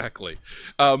 exactly.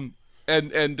 So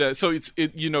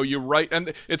you're right,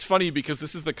 and it's funny because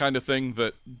this is the kind of thing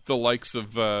that the likes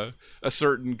of a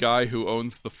certain guy who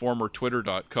owns the former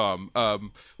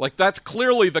Twitter.com, like that's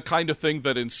clearly the kind of thing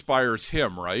that inspires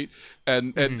him, right?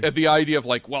 And the idea of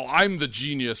like, well, I'm the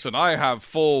genius and I have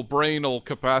full brainal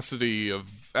capacity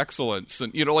of excellence,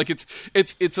 and like it's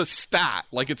a stat,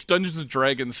 like it's Dungeons and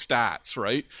Dragons stats,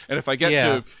 right? And if I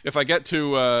get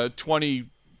to 20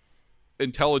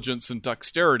 intelligence and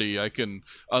dexterity, I can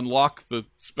unlock the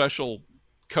special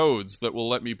codes that will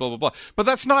let me blah blah blah. But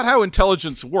that's not how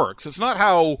intelligence works. It's not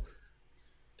how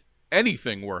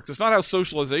anything works. It's not how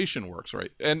socialization works,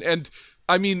 right? And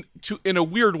I mean, in a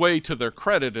weird way, to their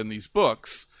credit in these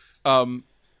books,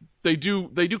 they do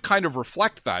kind of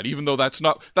reflect that, even though that's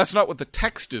not what the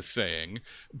text is saying,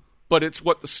 but it's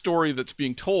what the story that's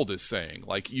being told is saying.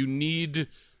 Like, you need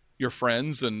your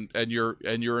friends, and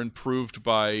you're improved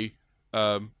by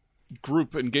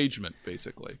group engagement,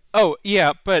 basically. Oh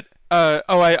yeah, but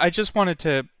I just wanted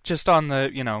to, just on the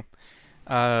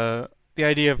the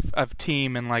idea of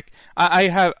team, and like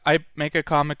I make a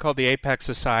comic called the Apex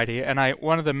Society, and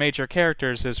one of the major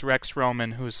characters is Rex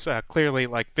Roman, who's clearly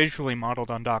like visually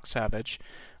modeled on Doc Savage,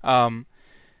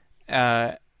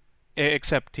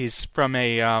 except he's from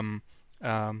a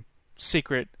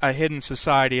secret, a hidden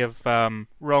society of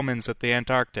Romans at the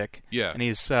Antarctic. Yeah, and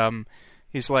he's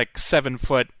like 7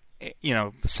 foot,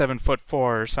 7'4"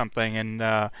 or something, and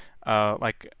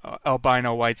like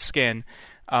albino white skin.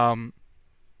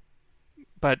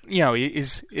 But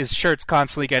his shirt's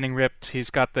constantly getting ripped. He's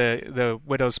got the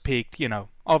widow's peak,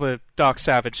 all the Doc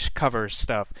Savage cover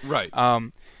stuff. Right.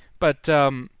 But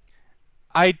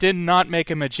I did not make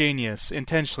him a genius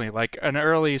intentionally. Like, an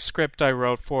early script I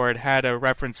wrote for it had a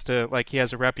reference to, like, he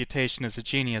has a reputation as a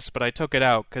genius, but I took it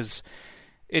out because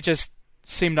it just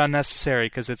seemed unnecessary,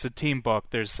 because it's a team book.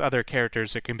 There's other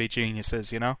characters that can be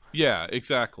geniuses, Yeah,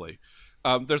 exactly.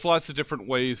 There's lots of different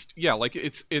ways. Like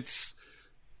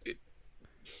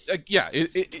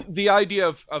the idea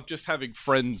of just having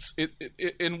friends,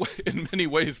 in many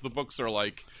ways the books are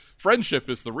like, friendship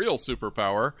is the real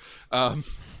superpower.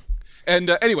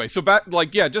 Anyway, so back,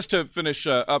 just to finish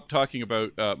up talking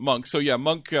about Monk. So yeah,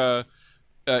 Monk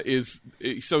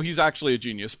he's actually a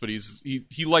genius, but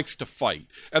he likes to fight,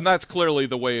 and that's clearly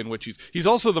the way in which he's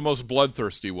also the most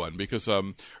bloodthirsty one, because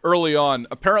early on,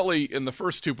 apparently in the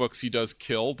first 2 books, he does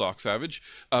kill Doc Savage,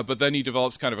 but then he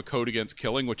develops kind of a code against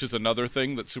killing, which is another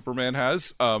thing that Superman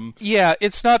has. Yeah,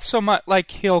 it's not so much like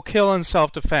he'll kill in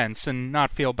self-defense and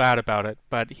not feel bad about it,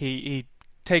 but he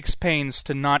takes pains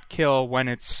to not kill when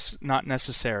it's not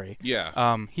necessary.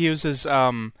 Yeah. He uses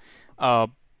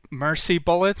mercy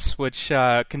bullets, which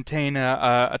contain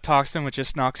a toxin which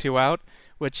just knocks you out,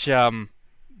 which that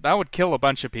would kill a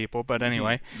bunch of people, but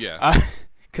anyway. Yeah.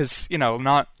 Because,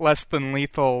 not less than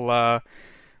lethal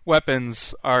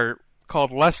weapons are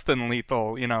called less than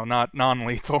lethal, not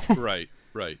non-lethal. Right.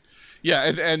 Yeah,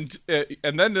 and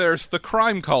then there's the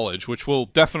crime college, which we'll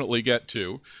definitely get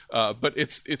to, but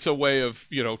it's a way of,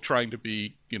 trying to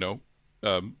be,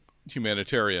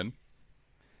 humanitarian.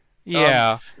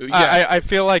 Yeah. Yeah. I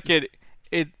feel like it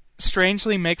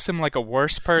strangely makes him like a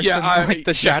worse person, like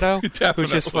the Shadow, definitely. who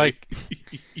just like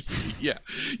yeah.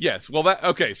 Yes. Well,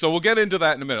 okay. So we'll get into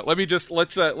that in a minute.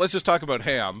 Let's just talk about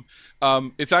Ham.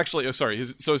 It's actually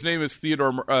his name is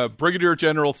Brigadier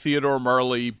General Theodore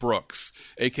Marley Brooks,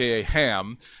 aka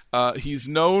Ham. He's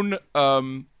known.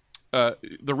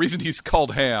 The reason he's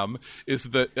called Ham is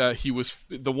that he was,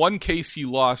 the one case he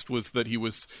lost was that he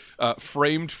was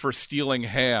framed for stealing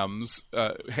ham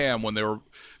when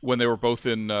they were both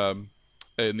in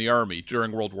the army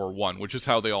during World War I, which is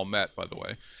how they all met, by the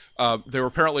way. They were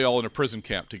apparently all in a prison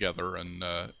camp together, and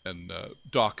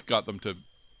Doc got them to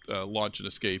launch an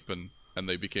escape, and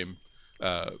they became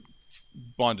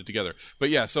bonded together. But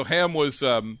yeah, so Ham was.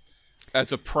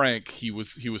 As a prank, he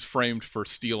was framed for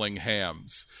stealing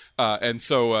hams, and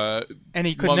so and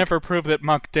he could never prove that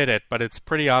Monk did it, but it's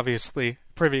pretty obvious that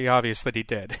he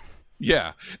did.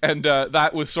 Yeah, and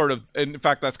that was sort of, and in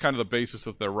fact, that's kind of the basis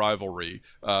of their rivalry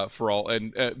for all.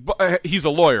 And he's a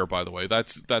lawyer, by the way.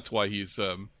 That's why he's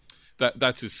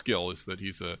that's his skill, is that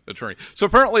he's an attorney. So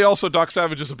apparently, also Doc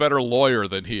Savage is a better lawyer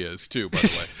than he is too, by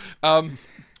the way.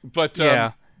 But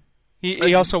yeah.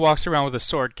 He also walks around with a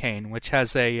sword cane, which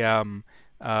has a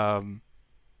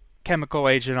chemical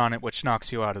agent on it, which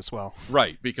knocks you out as well.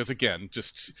 Right, because they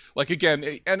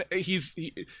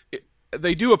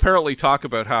do apparently talk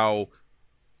about how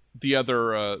the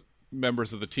other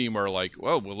members of the team are like,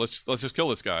 well, let's just kill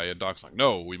this guy, and Doc's like,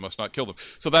 no, we must not kill them.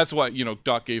 So that's why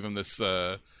Doc gave him this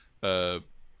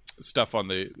stuff on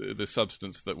the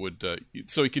substance that would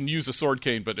so he can use a sword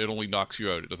cane, but it only knocks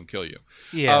you out, it doesn't kill you.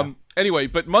 Yeah. Anyway,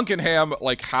 but Monk and Ham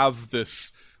have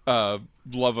this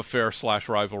love affair /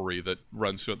 rivalry that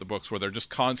runs throughout the books, where they're just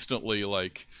constantly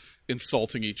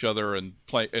insulting each other and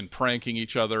pranking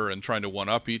each other and trying to one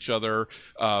up each other.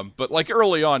 But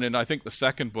early on in, I think, the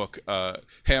second book,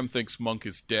 Ham thinks Monk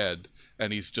is dead,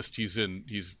 and he's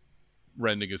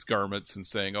rending his garments and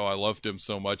saying, "Oh, I loved him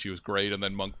so much, he was great." And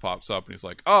then Monk pops up and he's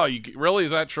like, "Oh, really?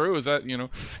 Is that true? Is that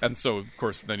And so of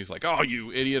course then he's like, "Oh, you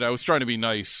idiot! I was trying to be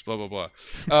nice." Blah blah blah.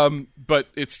 But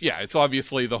it's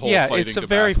obviously the whole fighting it's a to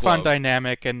very mask fun love.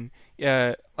 dynamic, and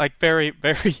very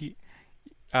very.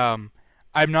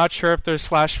 I'm not sure if there's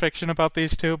slash fiction about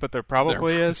these two, but there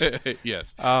probably is.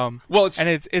 Yes. Well,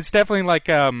 it's definitely like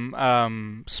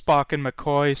Spock and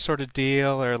McCoy sort of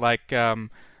deal, or like the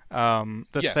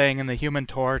Thing and the Human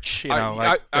Torch.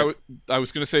 I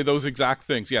was going to say those exact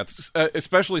things. Yeah,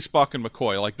 especially Spock and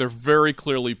McCoy. Like they're very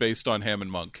clearly based on Ham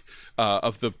and Monk,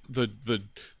 of the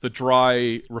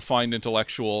dry, refined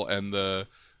intellectual, and the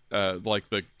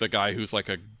guy who's like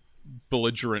a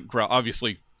belligerent,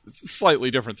 obviously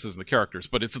slightly differences in the characters,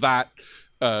 but it's that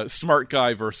smart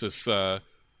guy versus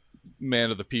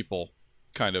man of the people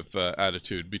kind of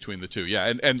attitude between the two.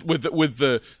 Yeah, and with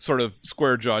the sort of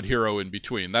square-jawed hero in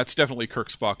between. That's definitely Kirk,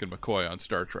 Spock, and McCoy on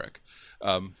Star Trek.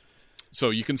 So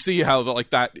you can see how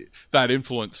that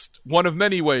influenced, one of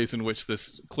many ways in which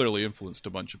this clearly influenced a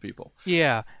bunch of people.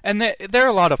 Yeah, and there are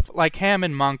a lot of, like, Ham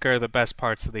and Monk are the best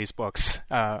parts of these books,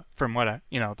 from what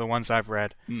the ones I've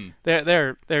read.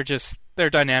 They're just, their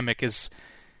dynamic is,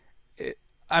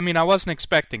 I mean, I wasn't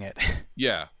expecting it.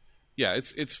 Yeah. Yeah,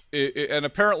 and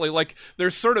apparently, like,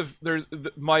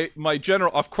 my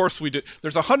general, of course we did,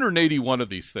 there's 181 of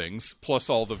these things, plus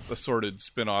all the assorted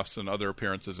spin-offs and other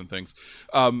appearances and things,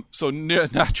 so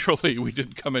naturally we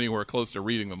didn't come anywhere close to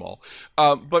reading them all,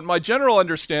 but my general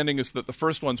understanding is that the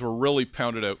first ones were really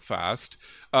pounded out fast.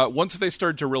 Once they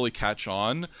started to really catch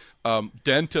on,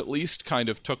 Dent at least kind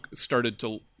of started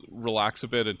to relax a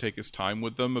bit and take his time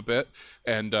with them a bit,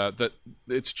 and that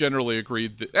it's generally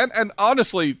agreed that, and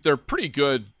honestly they're pretty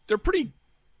good. They're pretty,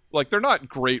 like, they're not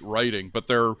great writing, but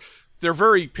they're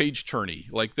very page turny.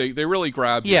 Like they really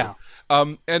grab you. Yeah.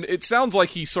 And it sounds like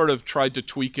he sort of tried to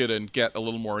tweak it and get a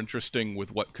little more interesting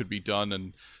with what could be done,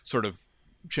 and sort of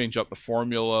change up the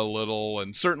formula a little.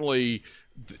 And certainly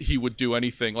he would do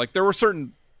anything. Like there were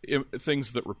certain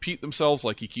things that repeat themselves,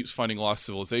 like he keeps finding lost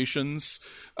civilizations,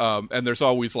 and there's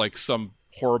always like some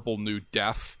horrible new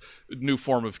death, new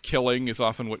form of killing is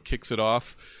often what kicks it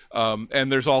off,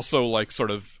 and there's also, like, sort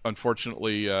of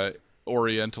unfortunately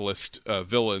Orientalist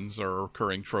villains are a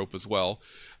recurring trope as well.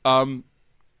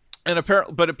 And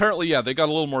apparently, yeah, they got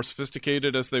a little more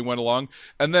sophisticated as they went along.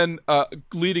 And then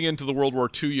leading into the World War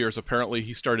II years, apparently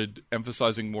he started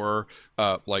emphasizing more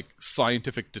like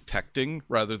scientific detecting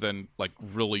rather than like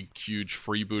really huge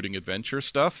freebooting adventure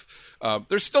stuff.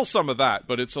 There's still some of that,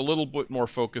 but it's a little bit more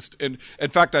focused. And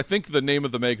in fact, I think the name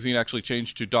of the magazine actually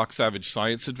changed to Doc Savage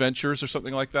Science Adventures or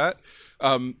something like that.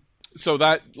 So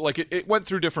that, like, it went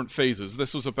through different phases.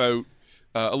 This was about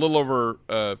a little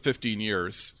over 15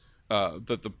 years.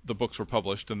 That the books were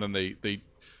published, and then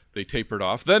they tapered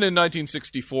off. Then in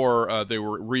 1964, they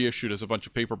were reissued as a bunch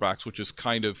of paperbacks, which is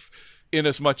kind of, in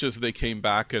as much as they came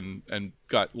back and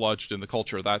got lodged in the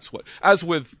culture. That's what, as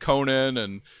with Conan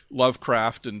and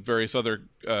Lovecraft and various other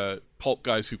pulp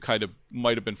guys who kind of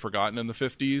might have been forgotten in the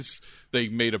 50s, they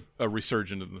made a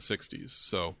resurgence in the 60s.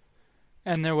 So.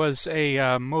 And there was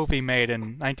a movie made in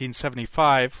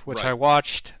 1975, which Right. I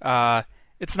watched.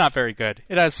 It's not very good.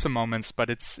 It has some moments, but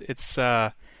it's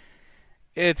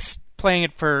playing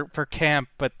it for camp,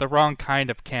 but the wrong kind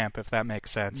of camp, if that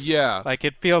makes sense. Yeah. Like,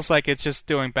 it feels like it's just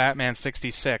doing Batman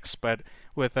 66, but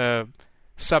with a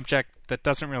subject that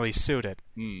doesn't really suit it.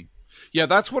 Yeah,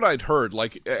 that's what I'd heard.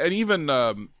 Like, and even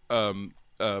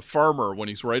Farmer, when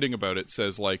he's writing about it,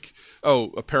 says, like,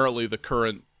 oh, apparently the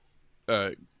current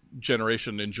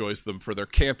generation enjoys them for their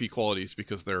campy qualities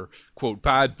because they're, quote,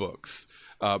 bad books.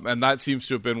 And that seems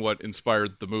to have been what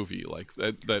inspired the movie, like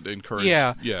that encouraged.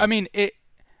 Yeah. I mean, it,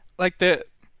 like, the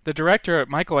director,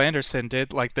 Michael Anderson,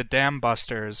 did like the Dam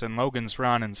Busters and Logan's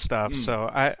Run and stuff. So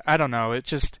I don't know. It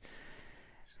just,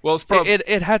 well, it's probably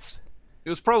it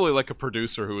was probably like a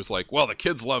producer who was like, well, the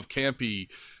kids love campy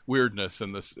weirdness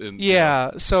in this.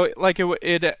 Yeah. So like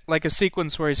it like a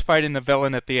sequence where he's fighting the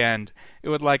villain at the end. It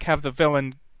would like have the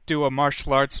villain do a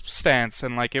martial arts stance,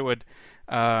 and like it would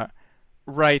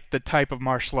write the type of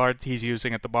martial art he's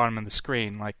using at the bottom of the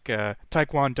screen, like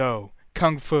Taekwondo,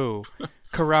 Kung Fu,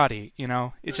 Karate. You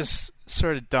know, it's just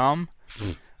sort of dumb.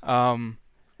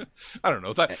 I don't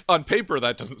know. That on paper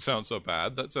that doesn't sound so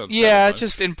bad. That sounds yeah.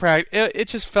 Just in practice, it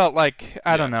just felt like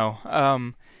I don't know.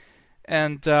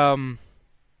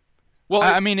 Well,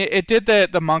 I mean, it did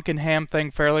the Monk and Ham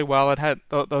thing fairly well. It had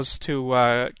those two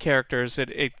characters.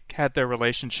 It had their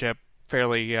relationship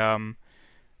fairly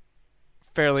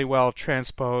well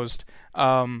transposed.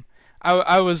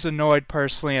 I was annoyed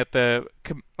personally at the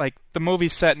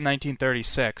movie's set in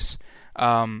 1936,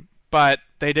 but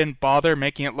they didn't bother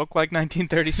making it look like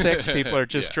 1936. People are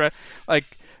just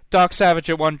like Doc Savage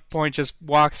at one point just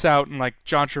walks out in like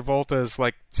John Travolta's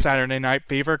like Saturday Night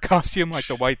Fever costume, like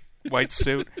the white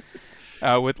suit.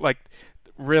 With like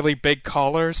really big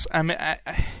collars. I mean, I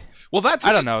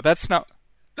don't know. That's not.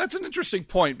 That's an interesting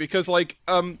point because, like,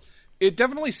 it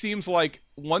definitely seems like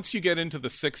once you get into the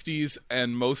 60s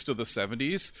and most of the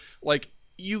 70s, like,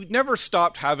 you never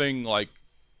stopped having, like,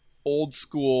 old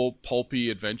school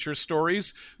pulpy adventure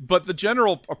stories, but the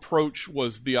general approach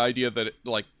was the idea that it,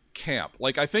 like, camp.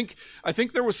 Like, I think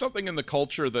there was something in the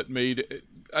culture that made,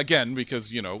 again, because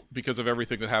of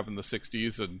everything that happened in the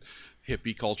 60s and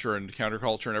hippie culture and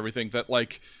counterculture and everything, that,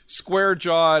 like,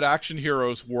 square-jawed action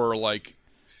heroes were, like,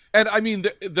 and I mean,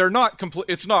 they're not complete.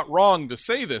 It's not wrong to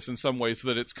say this in some ways,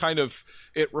 that it's kind of,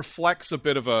 it reflects a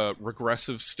bit of a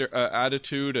regressive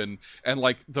attitude, and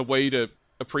like the way to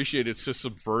appreciate it's to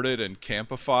subvert it and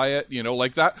campify it,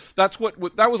 like that's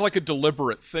what that was, like, a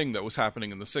deliberate thing that was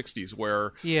happening in the 60s,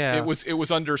 where it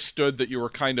was understood that you were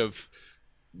kind of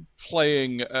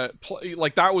playing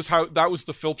like that was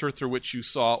the filter through which you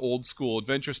saw old school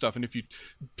adventure stuff, and if you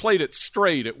played it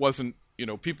straight, it wasn't,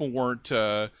 people weren't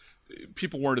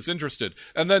as interested.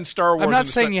 And then Star Wars, I'm not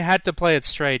saying you had to play it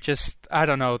straight, just, I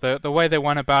don't know, the way they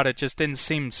went about it just didn't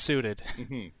seem suited.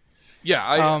 Mm-hmm.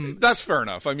 Yeah, that's fair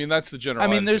enough. I mean, that's the general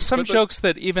attitude. There's some jokes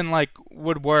that even, like,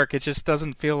 would work. It just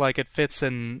doesn't feel like it fits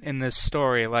in this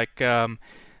story. Like,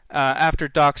 after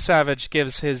Doc Savage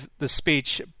gives the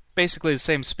speech, basically the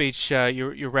same speech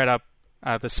you read up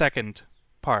the second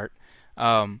part.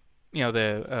 What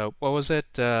was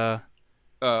it?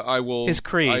 I will. His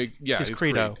creed. His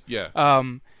credo. Creed. Yeah.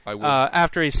 I will.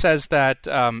 After he says that,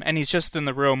 and he's just in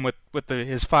the room with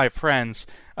his 5 friends,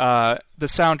 the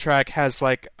soundtrack has,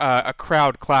 like, a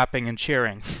crowd clapping and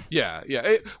cheering. Yeah.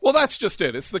 Well, that's just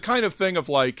it. It's the kind of thing of,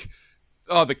 like,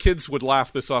 oh, the kids would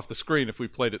laugh this off the screen if we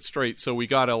played it straight, so we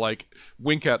gotta, like,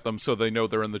 wink at them so they know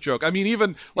they're in the joke. I mean,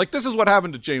 even, like, this is what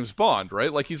happened to James Bond,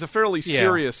 right? Like, he's a fairly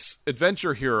serious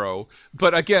adventure hero,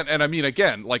 but again,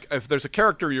 like, if there's a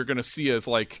character you're gonna see as,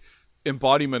 like,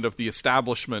 embodiment of the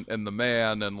establishment and the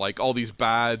man and, like, all these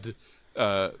bad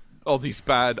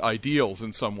ideals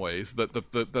in some ways that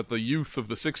the youth of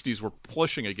the 60s were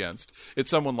pushing against,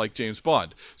 it's someone like James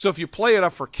Bond. So if you play it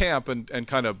up for camp and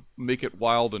kind of make it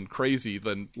wild and crazy,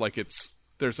 then, like,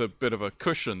 there's a bit of a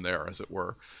cushion there, as it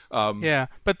were.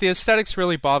 But the aesthetics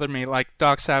really bothered me. Like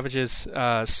Doc Savage's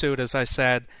suit, as I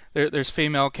said, there's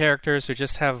female characters who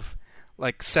just have,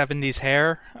 like, 70s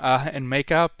hair and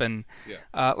makeup, and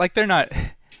like, they're not.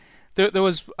 There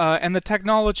was, and the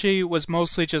technology was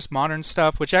mostly just modern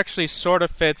stuff, which actually sort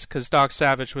of fits because Doc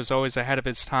Savage was always ahead of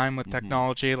his time with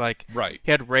technology. Like,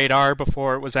 he had radar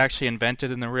before it was actually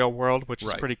invented in the real world, which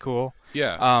is pretty cool.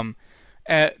 Yeah.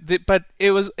 But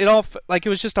it was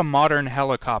just a modern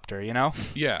helicopter,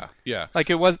 Yeah. Like,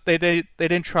 it was, they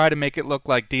didn't try to make it look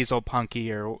like diesel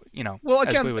punky or, well,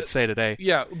 again, as we would say today.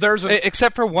 Yeah,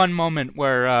 except for one moment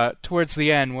where towards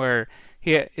the end where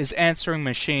his answering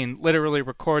machine literally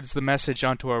records the message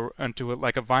onto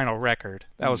like a vinyl record.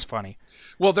 That was funny.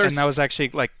 Well, and that was actually,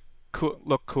 like,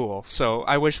 look cool. So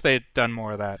I wish they'd done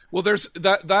more of that. Well, there's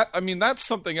that. I mean, that's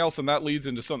something else, and that leads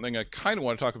into something I kind of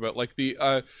want to talk about, like the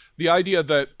idea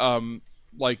that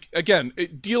like, again,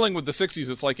 dealing with the 60s,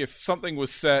 it's like if something was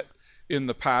set in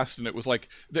the past and it was like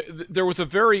there was a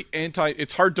very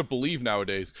it's hard to believe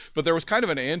nowadays, but there was kind of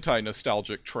an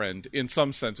anti-nostalgic trend in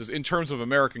some senses in terms of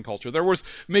American culture. There was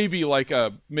maybe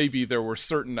there were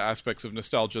certain aspects of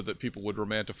nostalgia that people would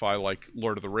romantify, like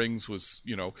Lord of the Rings was,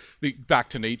 the back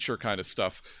to nature kind of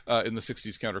stuff in the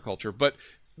 60s counterculture. But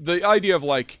the idea of,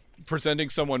 like, presenting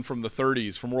someone from the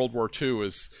 30s, from World War II,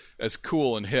 as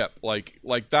cool and hip, like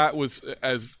that was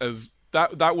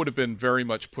that would have been very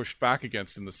much pushed back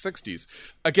against in the 60s.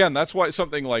 Again, that's why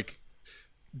something like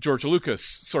George Lucas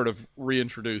sort of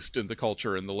reintroduced in the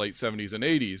culture in the late 70s and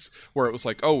 80s, where it was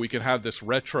like, oh, we can have this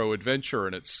retro adventure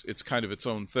and it's kind of its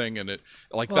own thing, and it,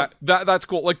 like, that's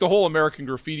cool. Like the whole American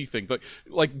Graffiti thing,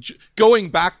 like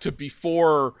going back to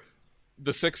before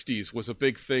the 60s was a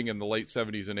big thing in the late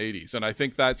 70s and 80s, and I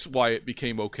think that's why it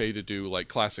became okay to do, like,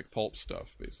 classic pulp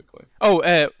stuff, basically.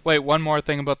 Oh, wait, one more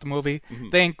thing about the movie.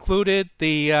 Mm-hmm. They included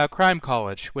the crime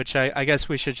college, which I guess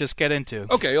we should just get into.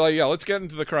 Okay, let's get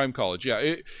into the crime college.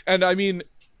 Yeah, and I mean,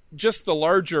 just the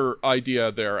larger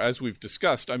idea there, as we've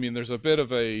discussed, I mean, there's a bit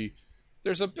of a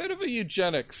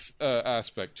eugenics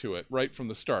aspect to it right from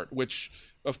the start, which,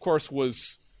 of course,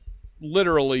 was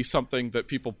literally something that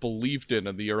people believed in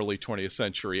the early 20th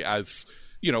century, as,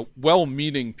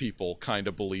 well-meaning people kind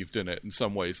of believed in it in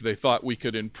some ways. They thought we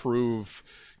could improve,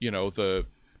 the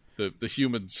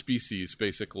human species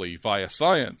basically via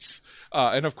science.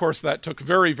 And of course that took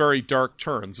very, very dark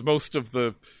turns. Most of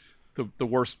the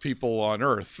worst people on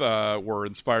Earth were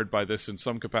inspired by this in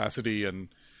some capacity, and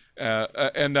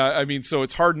I mean, so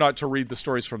it's hard not to read the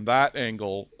stories from that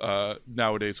angle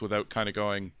nowadays without kind of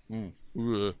going,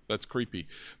 Ugh, that's creepy.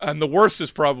 And the worst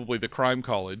is probably the Crime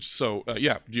College. So,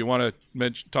 do you want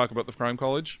to talk about the Crime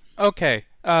College? Okay.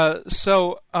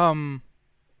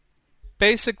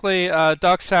 Basically,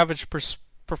 Doc Savage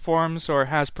performs or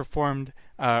has performed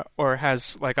or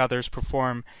has, like others,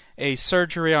 perform a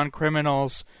surgery on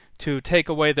criminals to take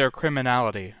away their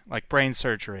criminality, like brain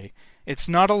surgery. It's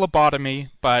not a lobotomy,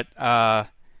 but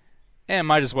it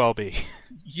might as well be.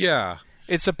 Yeah.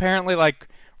 It's apparently like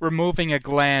removing a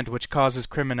gland which causes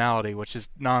criminality, which is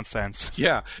nonsense.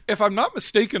 Yeah. If I'm not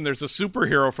mistaken, there's a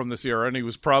superhero from this era, and he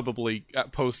was probably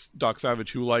at post Doc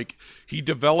Savage, who, like, he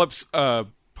develops a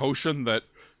potion that,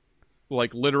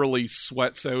 like, literally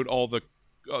sweats out all the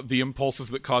impulses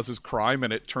that causes crime,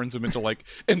 and it turns him into, like,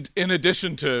 and in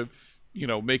addition to, you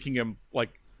know, making him,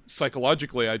 like,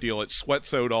 psychologically ideal, it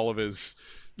sweats out all of his,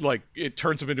 like, it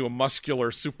turns him into a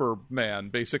muscular Superman,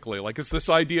 basically. Like, it's this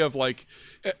idea of, like,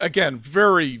 again,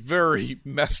 very, very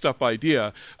messed up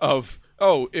idea of,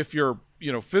 oh, if you're,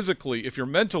 you know, physically, if you're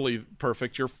mentally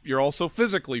perfect, you're also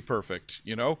physically perfect,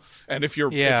 you know? And if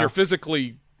you're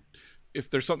physically, if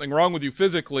there's something wrong with you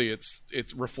physically,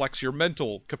 it reflects your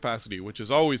mental capacity, which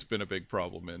has always been a big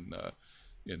problem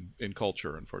in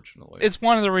culture, unfortunately. It's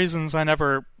one of the reasons I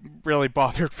never really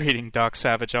bothered reading Doc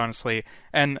Savage, honestly.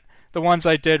 And the ones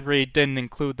I did read didn't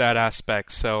include that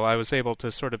aspect, so I was able to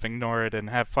sort of ignore it and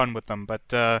have fun with them.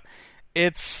 But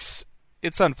it's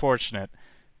unfortunate.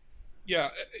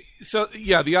 Yeah. So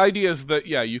the idea is that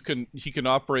he can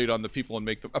operate on the people and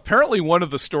make them. Apparently, one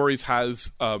of the stories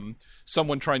has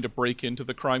someone trying to break into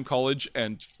the Crime College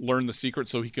and learn the secret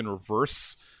so he can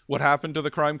reverse what happened to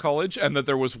the Crime College, and that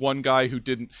there was one guy who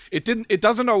didn't. It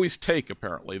doesn't always take.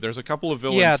 Apparently, there's a couple of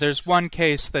villains. Yeah, there's one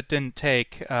case that didn't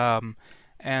take. They're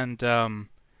trying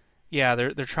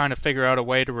to figure out a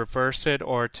way to reverse it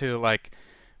or to, like,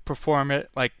 perform it,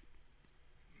 like,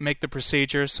 make the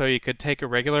procedure so you could take a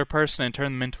regular person and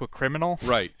turn them into a criminal.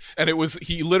 Right. And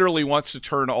he literally wants to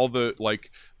turn all the,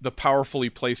 like, the powerfully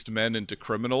placed men into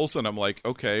criminals, and I'm like,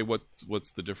 okay,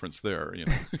 what's the difference there, you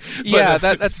know? Yeah,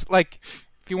 that's like,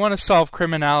 if you want to solve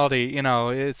criminality, you know,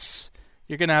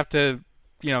 you're going to have to,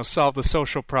 you know, solve the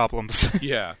social problems.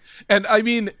 Yeah. And I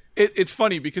mean, it's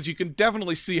funny because you can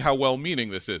definitely see how well-meaning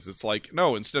this is. It's like,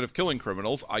 no, instead of killing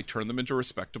criminals, I turn them into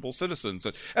respectable citizens.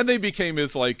 And they became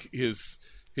his like,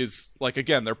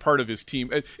 again, they're part of his team.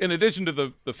 In addition to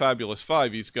the Fabulous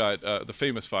Five, he's got the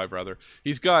Famous Five, rather.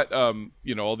 He's got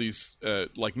you know, all these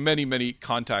like many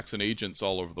contacts and agents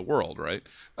all over the world, right?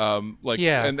 Like,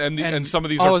 yeah, and some of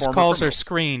these all are his former calls criminals. are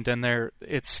screened, and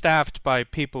it's staffed by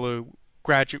people who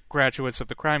graduates of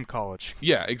the Crime College.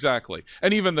 Yeah, exactly.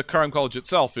 And even the Crime College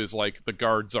itself is like, the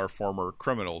guards are former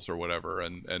criminals or whatever,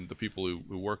 and the people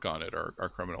who work on it are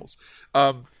criminals.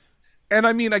 And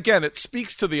I mean, again, it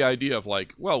speaks to the idea of,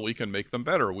 like, well, we can make them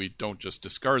better. We don't just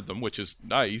discard them, which is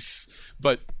nice,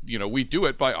 but, you know, we do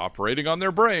it by operating on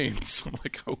their brains. I'm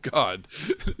like, oh God,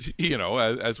 you know,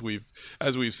 as we've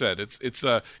said, it's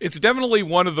definitely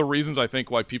one of the reasons, I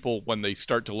think, why people, when they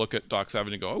start to look at Doc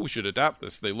Savage and go, oh, we should adapt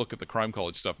this, they look at the Crime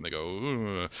College stuff and they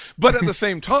go, ugh. But at the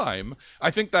same time,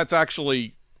 I think that's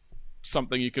actually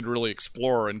something you could really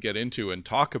explore and get into and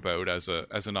talk about as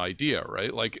an idea,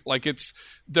 right? Like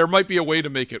there might be a way to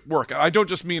make it work. I don't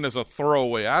just mean as a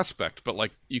throwaway aspect, but,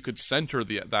 like, you could center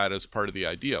that as part of the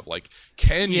idea of, like,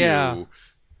 can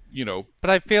you know.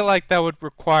 But I feel like that would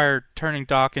require turning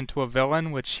Doc into a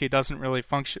villain, which he doesn't really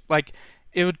function. Like,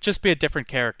 it would just be a different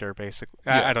character, basically.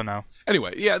 Yeah. I don't know.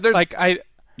 Anyway, yeah, there's like I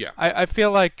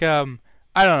feel like I don't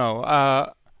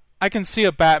know. I can see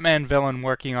a Batman villain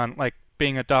working on, like,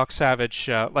 being a Doc Savage,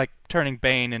 like turning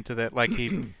Bane into the, like,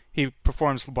 he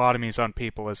performs lobotomies on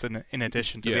people as in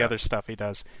addition to the other stuff he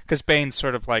does, because Bane's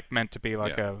sort of, like, meant to be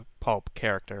like a pulp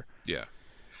character. Yeah,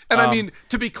 and I mean,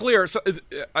 to be clear, so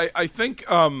I think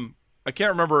I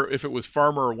can't remember if it was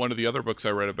Farmer or one of the other books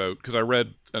I read about, because I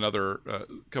read another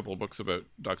couple of books about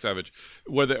Doc Savage,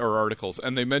 or articles,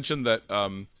 and they mentioned that.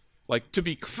 Like, to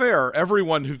be fair,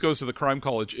 everyone who goes to the Crime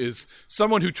College is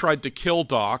someone who tried to kill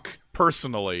Doc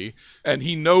personally, and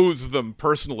he knows them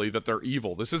personally that they're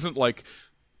evil. This isn't like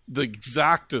the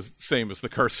exact same as the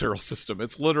carceral system.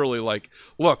 It's literally like,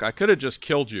 look, I could have just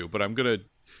killed you, but I'm going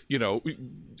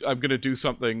to do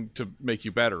something to make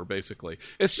you better, basically.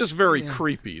 It's just very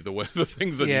creepy, the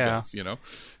things that he does, you know?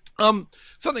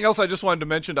 Something else I just wanted to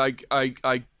mention,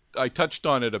 I touched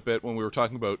on it a bit when we were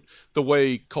talking about the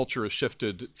way culture has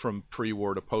shifted from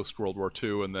pre-war to post-World War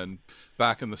II, and then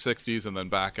back in the 60s, and then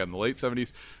back in the late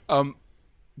 70s.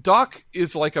 Doc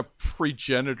is like a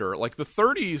progenitor. Like, the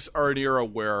 30s are an era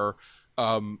where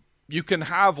you can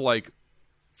have, like,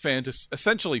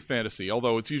 essentially fantasy,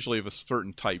 although it's usually of a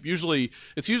certain type.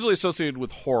 It's usually associated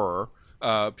with horror,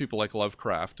 people like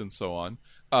Lovecraft and so on,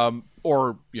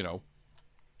 or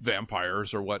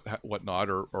vampires or whatnot,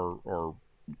 or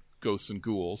ghosts and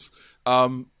ghouls.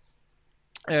 And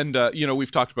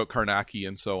we've talked about Karnaki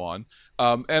and so on.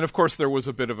 And of course, there was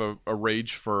a bit of a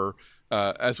rage for,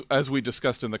 as we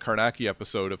discussed in the Karnaki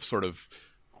episode, of sort of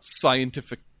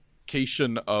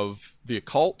scientification of the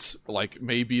occult. Like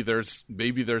maybe there's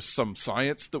some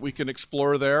science that we can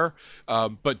explore there,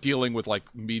 but dealing with like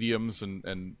mediums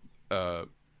and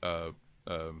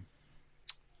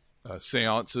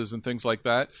seances and things like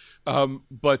that.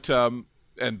 But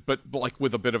like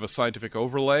with a bit of a scientific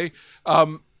overlay.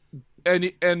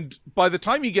 And by the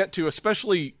time you get to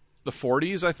especially the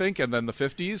 40s, I think, and then the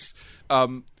 50s,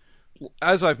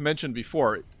 as I've mentioned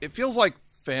before, it feels like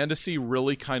fantasy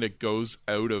really kind of goes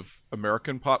out of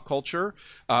American pop culture.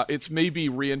 It's maybe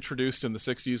reintroduced in the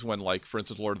 60s when, like, for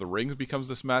instance, Lord of the Rings becomes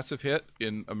this massive hit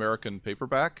in American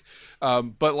paperback.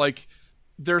 But, like,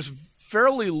 there's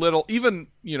fairly little, even,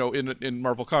 in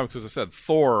Marvel Comics, as I said,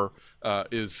 Thor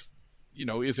is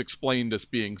explained as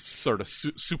being sort of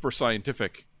super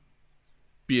scientific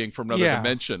being from another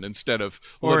dimension instead of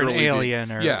or an alien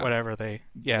whatever they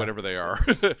are.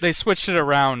 They switched it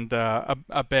around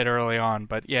a bit early on,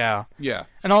 but yeah.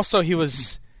 And also he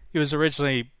was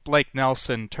originally Blake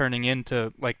Nelson turning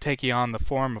into, like, taking on the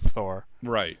form of Thor,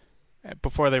 right,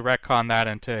 before they retconned that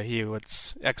into he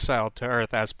was exiled to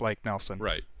Earth as Blake Nelson,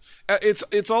 right.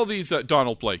 It's all these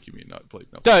Donald Blake, you mean, not Blake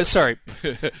Nelson. Sorry.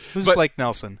 Who's Blake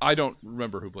Nelson? I don't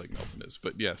remember who Blake Nelson is,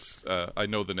 but yes, I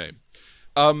know the name.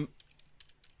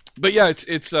 But yeah,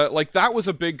 it's like that was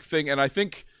a big thing, and I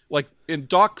think like in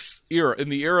Doc's era, in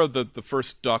the era of the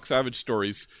first Doc Savage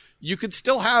stories, you could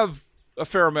still have a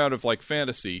fair amount of like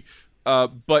fantasy,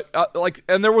 but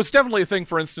and there was definitely a thing.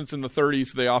 For instance, in the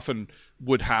 30s, they often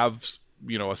would have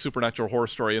a supernatural horror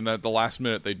story, and then at the last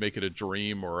minute they'd make it a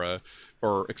dream or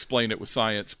explain it with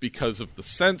science because of the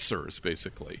censors.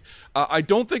 Basically, I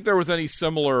don't think there was any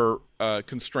similar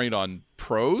constraint on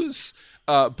prose.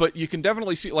 But you can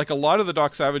definitely see, like, a lot of the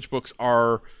Doc Savage books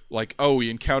are like, oh, he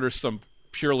encounters some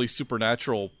purely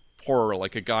supernatural horror,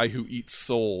 like a guy who eats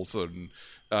souls, and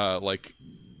like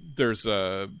there's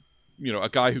a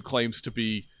guy who claims to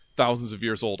be thousands of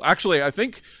years old. Actually, I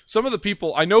think some of the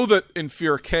people, I know that in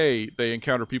Fear K they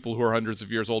encounter people who are hundreds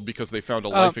of years old because they found a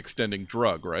life-extending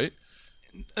drug, right?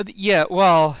 Yeah,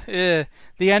 well, the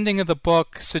ending of the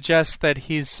book suggests that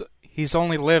he's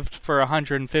only lived for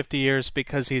 150 years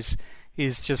because he's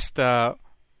just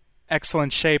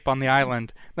excellent shape on the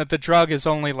island. That the drug is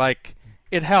only like,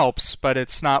 it helps, but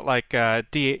it's not like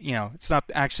it's not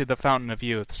actually the fountain of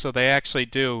youth. So they actually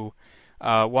do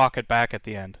walk it back at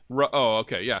the end. Oh,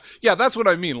 okay, yeah, that's what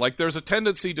I mean. Like, there's a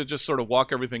tendency to just sort of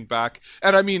walk everything back,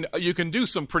 and I mean, you can do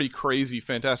some pretty crazy,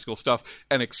 fantastical stuff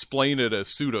and explain it as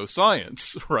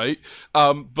pseudoscience, right?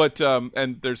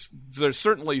 And there's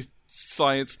certainly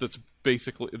science that's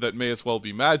basically that may as well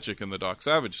be magic in the Doc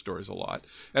Savage stories a lot.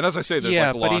 And as I say, there's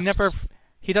like lost... but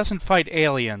he doesn't fight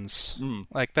aliens.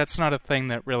 Like, that's not a thing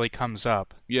that really comes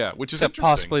up. Yeah, which is except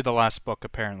interesting. Possibly the last book,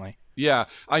 apparently. Yeah,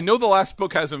 I know the last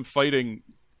book has him fighting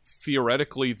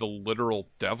theoretically the literal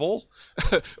devil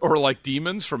or like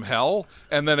demons from hell,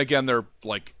 and then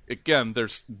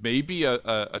there's maybe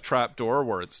a trap door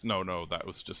where it's no that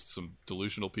was just some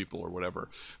delusional people or whatever,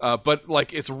 but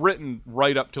like it's written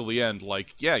right up till the end,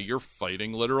 like, yeah, you're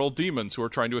fighting literal demons who are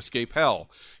trying to escape hell,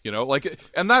 like,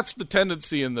 and that's the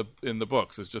tendency in the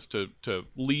books, is just to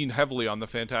lean heavily on the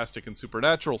fantastic and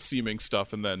supernatural seeming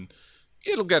stuff, and then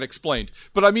it'll get explained.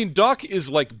 But I mean, Doc is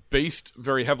like based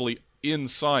very heavily in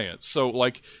science, so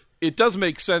like it does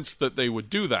make sense that they would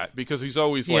do that, because he's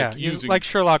always using, like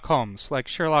Sherlock Holmes. Like,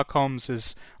 Sherlock Holmes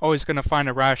is always going to find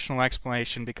a rational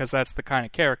explanation because that's the kind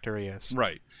of character he is.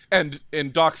 Right. And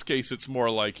in Doc's case, it's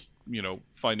more like,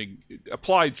 finding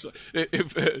applied.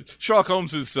 If Sherlock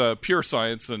Holmes is pure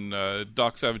science and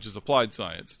Doc Savage is applied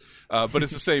science, but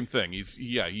it's the same thing.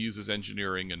 He uses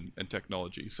engineering and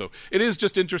technology. So it is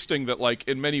just interesting that, like,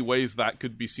 in many ways that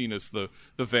could be seen as the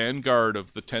vanguard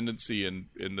of the tendency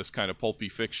in this kind of pulpy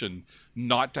fiction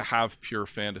not to have pure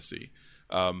fantasy.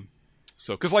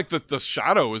 So, because like the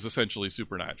Shadow is essentially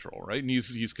supernatural, right? And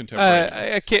he's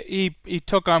contemporaneous. He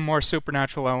took on more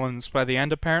supernatural elements by the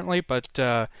end, apparently,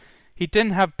 but he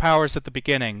didn't have powers at the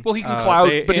beginning. Well, he can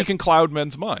cloud, he can cloud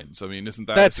men's minds. I mean, isn't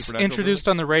that that's introduced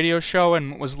on the radio show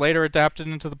and was later adapted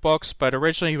into the books? But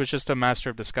originally, he was just a master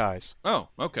of disguise. Oh,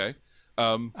 okay.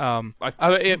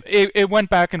 It went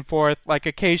back and forth. Like,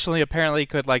 occasionally, apparently, he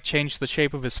could like change the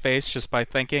shape of his face just by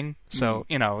thinking. So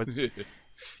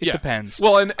It depends.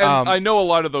 Well, and I know a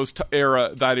lot of those that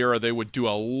era, they would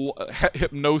do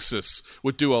hypnosis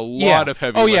would do a lot of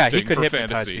heavy lifting he could for hypnotize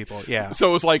fantasy. people. Yeah. So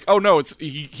it was like, oh no, it's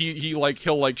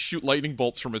he'll like shoot lightning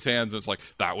bolts from his hands, and it's like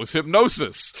that was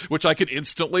hypnosis, which I could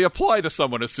instantly apply to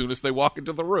someone as soon as they walk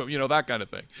into the room. You know, that kind of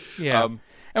thing. Yeah.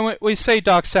 And we say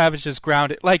Doc Savage is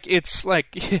grounded, like it's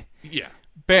like yeah,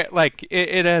 like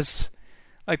it has,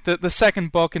 like the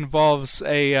second book involves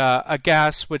a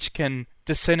gas which can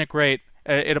disintegrate.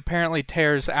 It apparently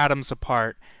tears atoms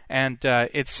apart, and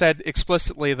it said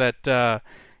explicitly that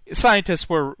scientists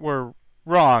were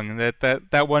wrong,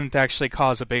 that wouldn't actually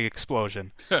cause a big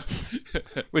explosion,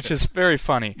 which is very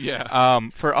funny. Yeah.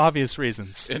 For obvious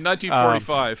reasons. In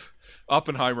 1945,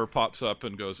 Oppenheimer pops up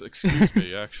and goes, "Excuse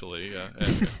me, actually."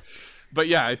 But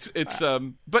yeah, it's it's a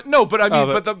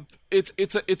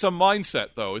mindset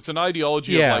though. It's an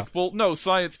ideology of like, well, no,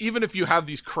 science. Even if you have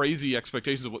these crazy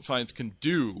expectations of what science can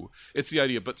do, it's the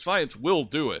idea. But science will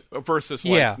do it. Versus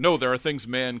like, no, there are things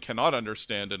man cannot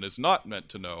understand and is not meant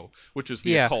to know, which is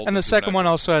the occult. And the second one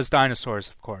also has dinosaurs,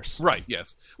 of course. Right.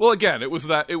 Yes. Well, again, it was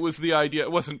the idea.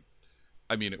 It wasn't.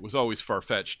 I mean, it was always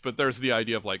far-fetched, but there's the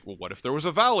idea of like, well, what if there was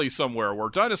a valley somewhere where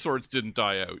dinosaurs didn't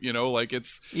die out? You know, like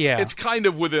it's kind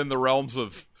of within the realms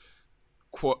of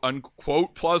quote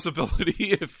unquote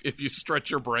plausibility if you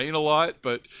stretch your brain a lot.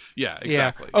 But yeah,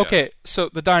 exactly. Yeah. Okay, so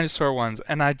the dinosaur ones,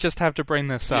 and I just have to bring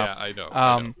this up. Yeah, I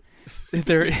know.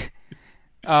 There.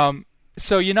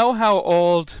 So you know how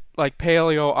old like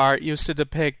paleo art used to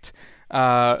depict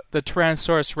the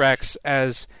Tyrannosaurus Rex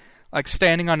as like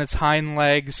standing on its hind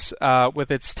legs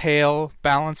with its tail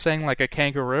balancing like a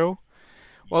kangaroo?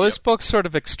 Well, this book sort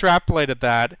of extrapolated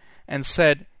that and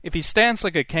said if he stands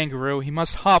like a kangaroo, he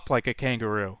must hop like a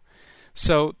kangaroo.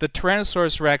 So the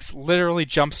Tyrannosaurus Rex literally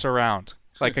jumps around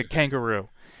like a kangaroo,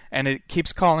 and it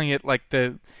keeps calling it like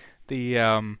the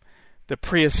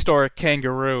prehistoric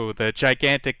kangaroo, the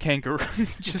gigantic kangaroo.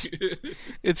 Just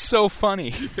it's so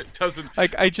funny. It doesn't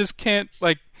like I just can't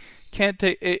take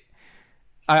it.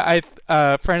 A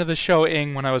friend of the show,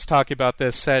 Ing, when I was talking about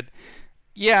this, said,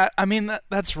 "Yeah, I mean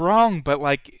that's wrong, but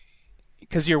like,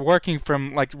 because you're working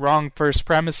from like wrong first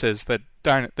premises that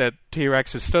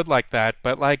T-Rexes stood like that,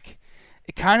 but like,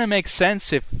 it kind of makes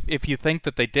sense if you think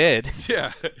that they did."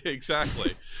 Yeah,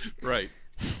 exactly, right.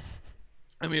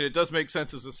 I mean, it does make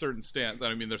sense as a certain stance.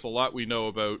 I mean, there's a lot we know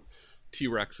about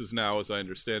T-Rexes now, as I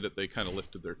understand it. They kind of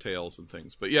lifted their tails and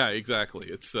things, but yeah, exactly.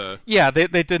 It's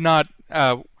they did not.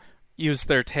 Use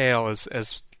their tail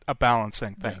as a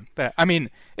balancing thing. Yeah. That I mean,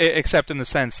 except in the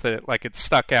sense that like it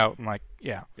stuck out and like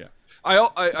didn't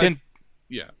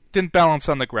balance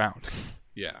on the ground.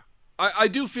 Yeah, I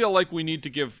do feel like we need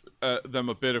to give them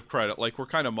a bit of credit. Like we're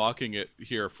kind of mocking it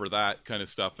here for that kind of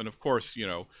stuff, and of course, you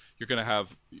know, you're going to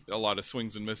have a lot of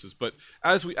swings and misses. But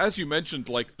as you mentioned,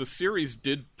 like the series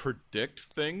did predict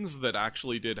things that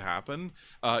actually did happen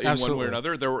in Absolutely. one way or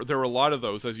another. There were a lot of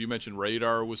those, as you mentioned.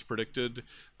 Radar was predicted.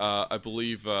 I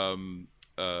believe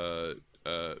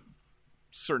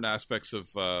certain aspects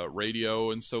of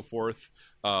radio and so forth.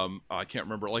 I can't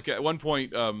remember. Like at one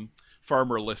point,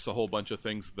 Farmer lists a whole bunch of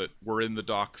things that were in the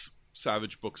Doc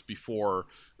Savage books before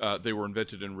they were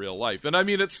invented in real life. And I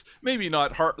mean, it's maybe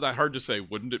not that hard to say,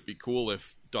 wouldn't it be cool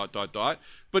if ...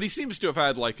 But he seems to have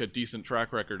had like a decent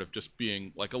track record of just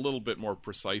being like a little bit more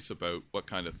precise about what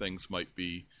kind of things might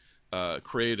be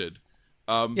created.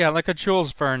 Yeah, like a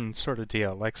Jules Verne sort of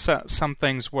deal. Like some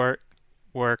things work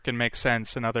and make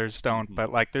sense and others don't. Mm-hmm.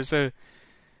 But like there's a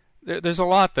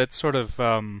lot that sort of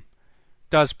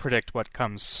does predict what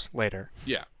comes later.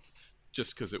 Yeah,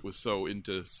 just because it was so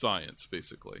into science,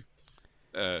 basically.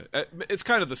 It's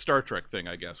kind of the Star Trek thing,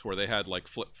 I guess, where they had like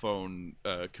flip phone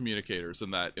communicators,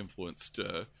 and that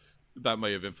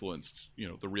may have influenced, you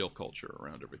know, the real culture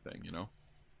around everything, you know.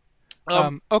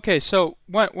 Okay, so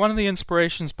one of the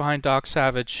inspirations behind Doc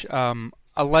Savage,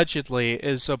 allegedly,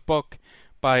 is a book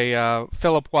by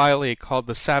Philip Wiley called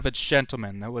The Savage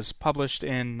Gentleman that was published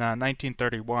in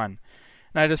 1931.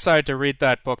 And I decided to read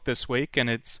that book this week, and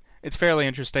it's fairly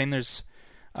interesting. There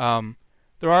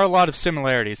are a lot of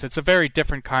similarities. It's a very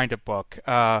different kind of book.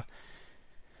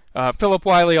 Philip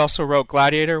Wiley also wrote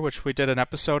Gladiator, which we did an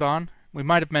episode on. We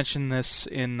might have mentioned this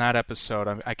in that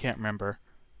episode. I can't remember.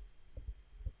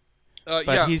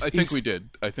 Yeah, I think we did.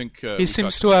 I think he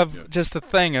seems to have just a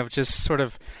thing of just sort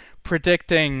of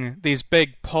predicting these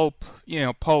big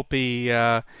pulpy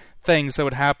things that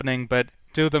would happening, but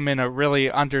do them in a really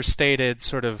understated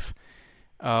sort of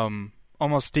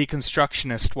almost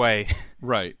deconstructionist way.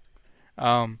 Right.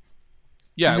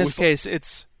 Yeah. In this case,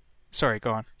 it's. Sorry,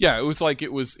 go on. Yeah, it was like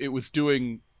it was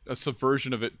doing a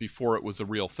subversion of it before it was a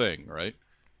real thing, right?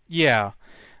 Yeah.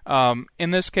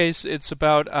 In this case, it's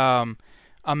about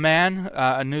a man,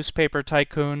 a newspaper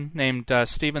tycoon named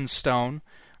Stephen Stone,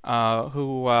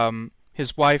 who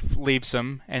his wife leaves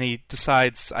him, and he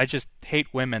decides, I just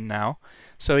hate women now.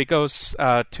 So he goes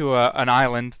to an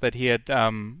island that he had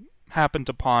happened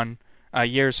upon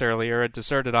years earlier, a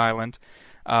deserted island,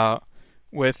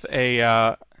 with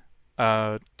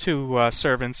two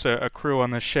servants, a crew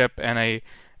on the ship, and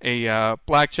a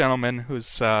black gentleman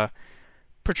who's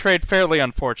portrayed fairly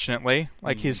unfortunately.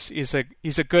 Like he's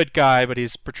a good guy, but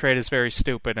he's portrayed as very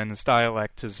stupid, and his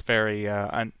dialect is very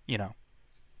you know.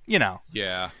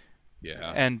 Yeah.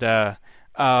 And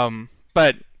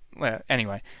but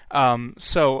anyway,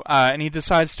 so and he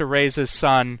decides to raise his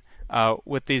son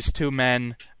with these two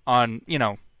men on,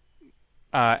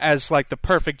 as like the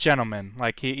perfect gentleman.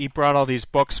 Like he brought all these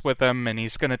books with him, and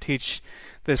he's going to teach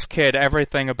this kid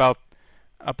everything about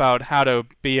how to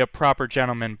be a proper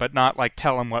gentleman, but not like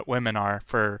tell him what women are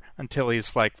until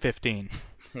he's like 15.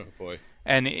 Oh boy.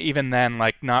 And even then,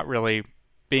 like not really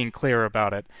being clear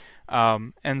about it.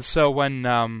 And so when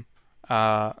the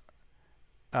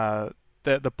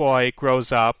boy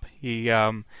grows up, he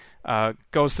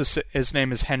goes to his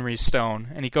name is Henry Stone,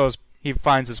 and he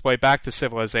finds his way back to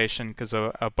civilization because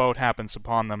a boat happens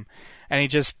upon them, and he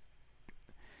just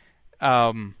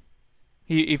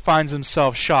he finds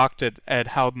himself shocked at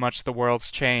how much the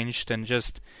world's changed, and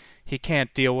just he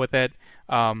can't deal with it.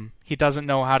 He doesn't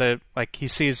know how to, like, he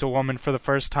sees a woman for the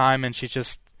first time, and she's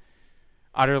just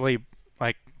utterly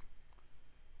like,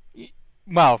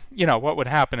 well, what would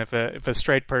happen if a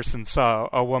straight person saw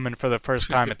a woman for the first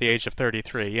time at the age of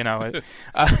 33?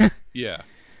 Yeah.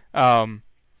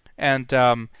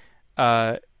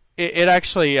 It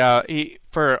actually,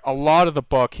 for a lot of the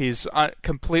book, he's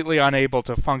completely unable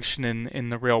to function in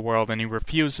the real world, and he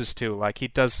refuses to. Like, he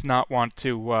does not want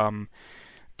to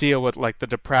deal with like the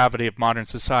depravity of modern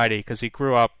society because he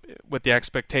grew up with the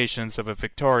expectations of a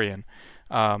Victorian.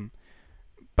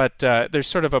 But there's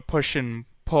sort of a push and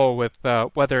pull with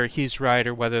whether he's right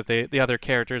or whether the other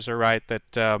characters are right,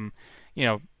 that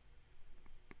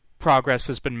progress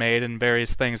has been made and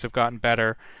various things have gotten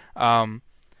better.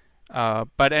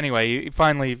 But anyway, he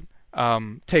finally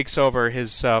takes over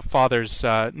his father's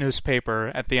newspaper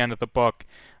at the end of the book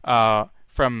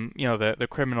from the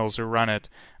criminals who run it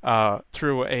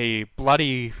through a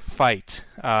bloody fight,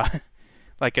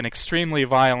 like an extremely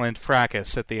violent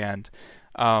fracas at the end.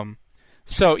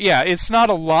 So yeah, it's not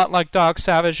a lot like Doc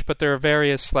Savage, but there are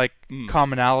various like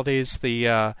commonalities.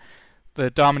 The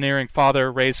domineering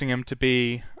father raising him to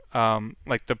be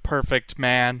like the perfect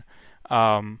man,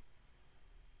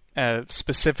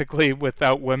 specifically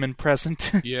without women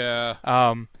present. Yeah.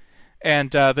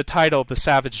 And the title, The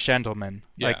Savage Gentleman.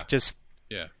 Yeah. Like just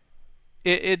yeah.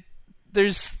 It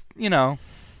there's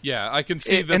Yeah, I can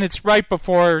see that, and it's right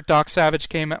before Doc Savage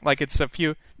came out. Like it's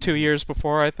 2 years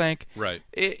before, I think. Right.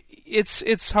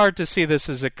 It's hard to see this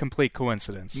as a complete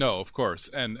coincidence. No, of course,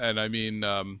 and I mean,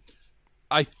 I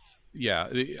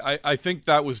think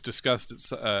that was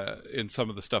discussed in some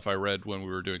of the stuff I read when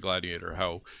we were doing Gladiator,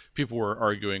 how people were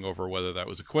arguing over whether that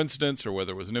was a coincidence or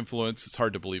whether it was an influence. It's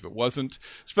hard to believe it wasn't,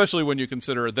 especially when you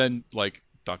consider then, like,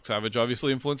 Doc Savage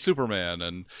obviously influenced Superman,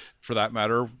 and for that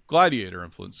matter, Gladiator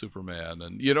influenced Superman,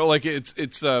 and like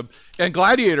it's and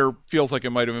Gladiator feels like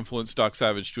it might have influenced Doc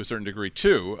Savage to a certain degree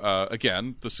too.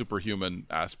 Again, the superhuman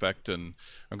aspect, and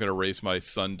I'm going to raise my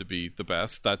son to be the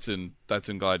best. That's in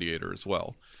Gladiator as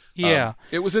well. Yeah,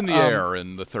 it was in the air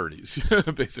in the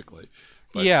 30s, basically.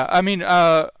 But, yeah, I mean,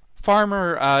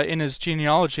 Farmer in his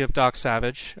genealogy of Doc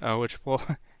Savage, which we'll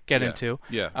get into.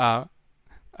 Yeah.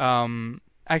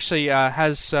 Actually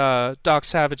has Doc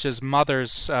Savage's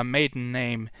mother's maiden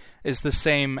name is the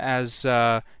same as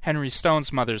Henry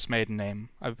Stone's mother's maiden name.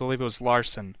 I believe it was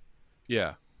Larson.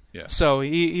 Yeah, yeah. So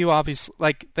he obviously,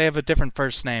 like, they have a different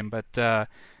first name, but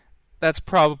that's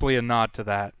probably a nod to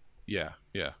that. Yeah,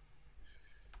 yeah.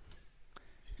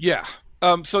 Yeah.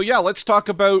 So yeah, let's talk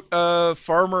about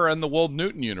Farmer and the Wold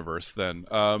Newton universe then.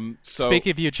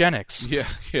 Speaking of eugenics.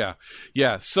 Yeah.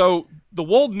 So the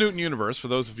Wold Newton universe, for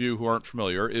those of you who aren't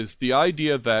familiar, is the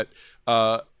idea that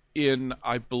in,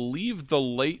 I believe, the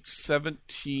late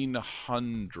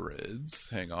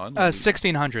 1700s. Hang on.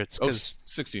 1600s. Oh,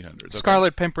 1600s. Okay.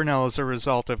 Scarlet Pimpernel is a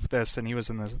result of this, and he was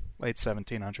in the late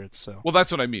 1700s. So. Well,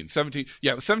 that's what I mean.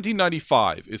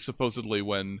 1795 is supposedly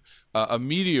when a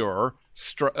meteor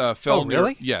fell near. Oh,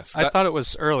 really? Yes. I thought it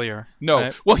was earlier.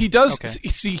 No. Well, he does. Okay.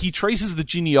 See, he traces the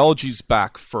genealogies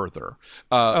back further.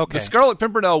 Okay. The Scarlet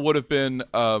Pimpernel would have been.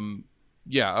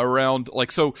 Around, like,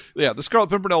 so, yeah, the Scarlet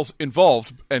Pimpernel's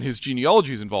involved and his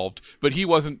genealogy is involved, but he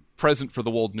wasn't present for the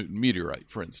Wold Newton meteorite,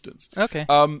 for instance. Okay.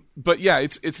 But yeah,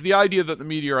 it's the idea that the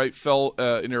meteorite fell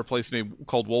near a place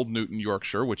called Wold Newton,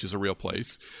 Yorkshire, which is a real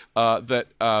place. That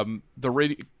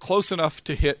close enough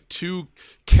to hit 2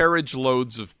 carriage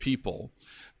loads of people,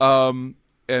 and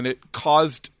it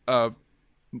caused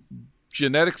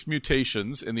genetics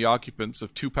mutations in the occupants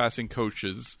of 2 passing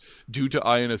coaches due to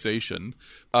ionization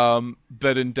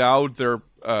that endowed their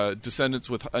descendants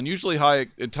with unusually high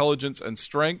intelligence and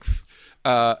strength,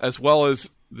 as well as,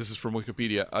 this is from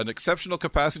Wikipedia, an exceptional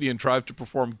capacity and drive to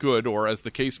perform good, or as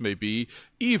the case may be,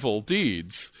 evil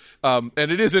deeds. And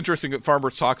it is interesting that Farmer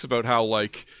talks about how,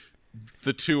 like,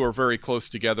 the two are very close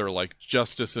together, like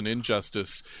justice and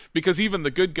injustice, because even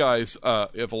the good guys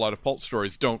of a lot of pulp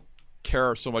stories don't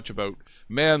care so much about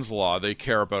man's law. They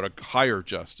care about a higher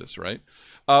justice, right?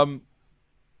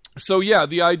 So yeah,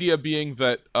 the idea being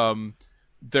that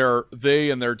they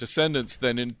and their descendants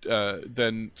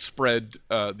then spread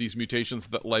these mutations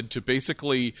that led to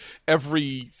basically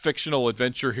every fictional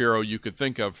adventure hero you could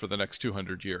think of for the next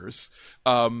 200 years.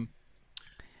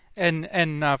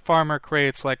 And Farmer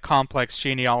creates like complex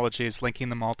genealogies linking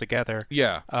them all together.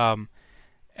 Yeah.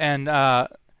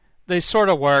 They sort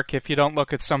of work if you don't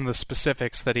look at some of the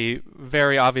specifics that he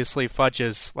very obviously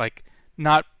fudges, like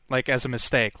not like as a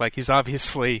mistake. Like he's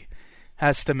obviously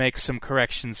has to make some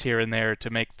corrections here and there to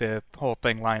make the whole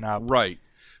thing line up. Right.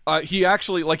 He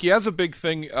actually, like, he has a big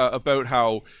thing about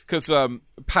how, because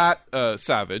Pat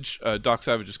Savage, Doc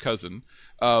Savage's cousin,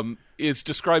 is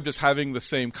described as having the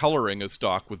same coloring as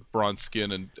Doc with bronze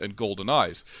skin and golden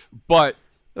eyes. But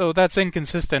oh, that's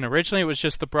inconsistent. Originally, it was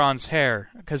just the bronze hair,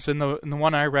 because in the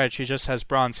one I read, she just has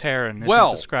bronze hair and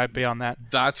isn't described beyond that.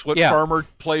 That's what Farmer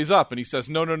plays up, and he says,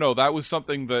 no, that was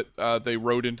something that they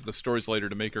wrote into the stories later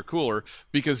to make her cooler,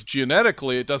 because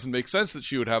genetically, it doesn't make sense that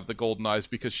she would have the golden eyes,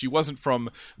 because she wasn't from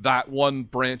that one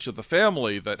branch of the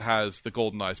family that has the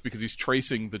golden eyes, because he's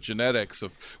tracing the genetics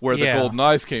of where the golden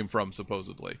eyes came from,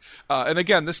 supposedly. And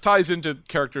again, this ties into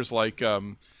characters like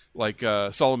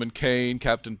Solomon Kane,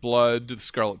 Captain Blood, the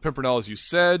Scarlet Pimpernel, as you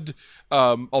said.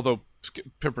 Although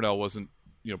Pimpernel wasn't,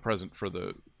 present for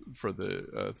the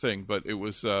thing, but it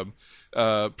was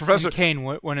Professor Kane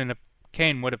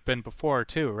would have been before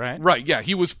too, right? Right. Yeah,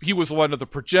 he was one of the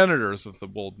progenitors of the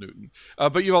Wold Newton.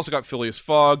 But you've also got Phileas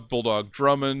Fogg, Bulldog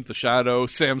Drummond, the Shadow,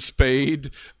 Sam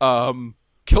Spade.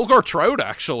 Kilgore Trout,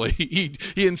 actually, he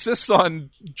insists on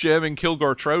jamming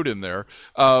Kilgore Trout in there.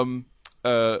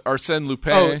 Arsène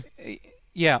Lupin. Oh,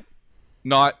 yeah.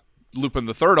 Not Lupin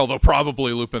the Third, although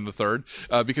probably Lupin the Third,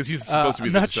 because he's supposed to be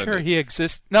the descendant. I'm not sure he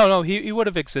exists. No, he would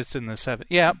have existed in the 70s.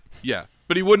 Yeah. Yeah,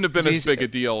 but he wouldn't have been as big a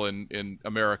deal in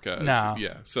America.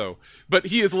 But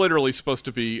he is literally supposed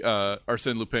to be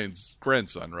Arsène Lupin's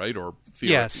grandson, right? Or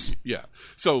yes. Yeah.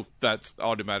 So that's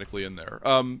automatically in there.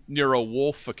 Nero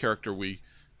Wolfe, a character we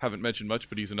haven't mentioned much,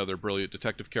 but he's another brilliant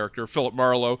detective character. Philip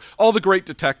Marlowe, all the great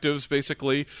detectives,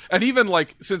 basically. And even,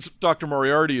 like, since Dr.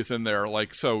 Moriarty is in there,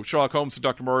 like, so Sherlock Holmes and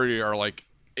Dr. Moriarty are, like,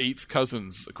 8th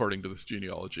cousins, according to this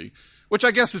genealogy, which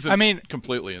I guess isn't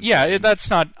completely insane. Yeah,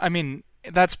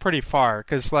 that's pretty far,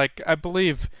 because, like, I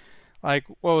believe, like,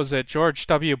 what was it, George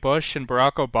W. Bush and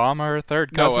Barack Obama are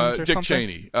 3rd cousins or Dick something?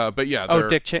 Cheney. But yeah.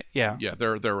 Dick Cheney, yeah. Yeah,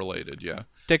 they're related, yeah.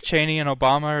 Dick Cheney and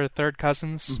Obama are 3rd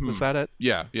cousins. Mm-hmm. Was that it?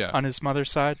 Yeah. On his mother's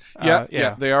side.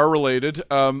 Yeah, they are related.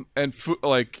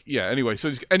 Anyway,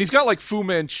 so he's got like Fu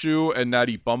Manchu and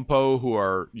Natty Bumppo, who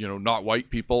are not white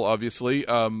people, obviously.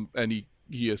 And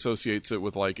he associates it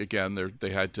with, like, again,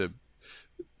 they had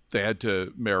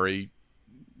to marry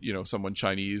someone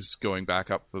Chinese going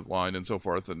back up the line and so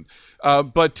forth, and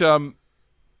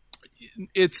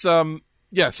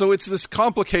so it's this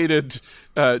complicated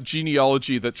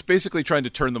genealogy that's basically trying to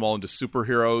turn them all into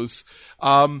superheroes.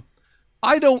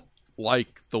 I don't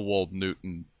like the Wold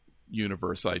Newton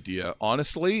universe idea,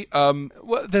 honestly.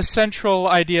 Well, the central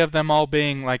idea of them all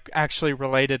being, like, actually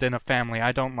related in a family,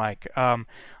 I don't like.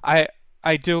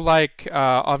 I do like,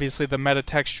 obviously, the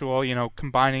metatextual,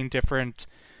 combining different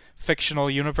fictional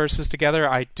universes together.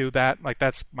 I do that. Like,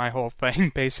 that's my whole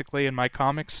thing, basically, in my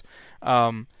comics.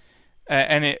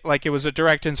 And it was a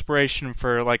direct inspiration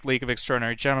for, like, League of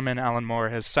Extraordinary Gentlemen. Alan Moore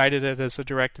has cited it as a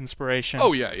direct inspiration.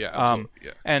 Oh yeah, absolutely.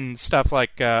 Yeah. And stuff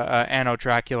like Anno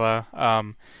Dracula.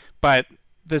 But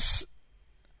this,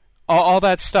 all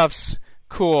that stuff's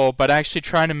cool. But actually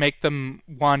trying to make them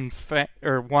one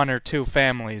or two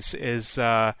families is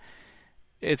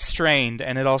it's strained,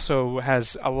 and it also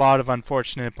has a lot of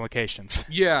unfortunate implications.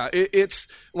 Yeah, it's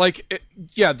like,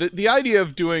 the idea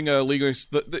of doing a League of,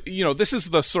 this is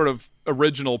the sort of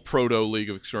original proto League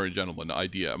of Extraordinary Gentlemen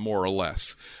idea, more or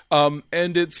less. And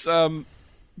it's,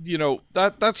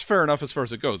 that's fair enough as far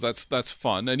as it goes. That's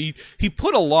fun, and he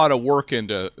put a lot of work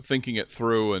into thinking it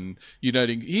through and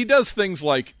uniting. He does things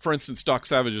like, for instance, Doc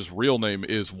Savage's real name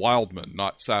is Wildman,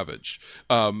 not Savage,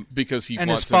 because he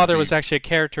wants his father was actually a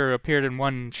character who appeared in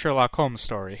one Sherlock Holmes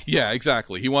story. Yeah,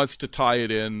 exactly. He wants to tie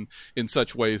it in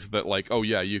such ways that, like, oh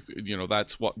yeah,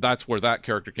 that's where that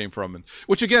character came from, and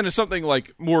which again is something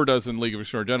like Moore does in League of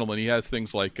Extraordinary Gentlemen. He has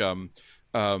things like the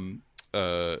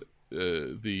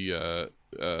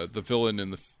villain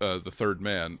in the Third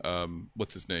Man,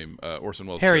 what's his name? Orson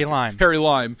Welles. Harry Lime. Harry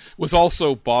Lime was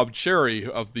also Bob Cherry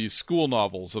of these school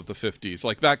novels of the 50s,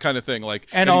 like that kind of thing.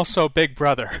 And also Big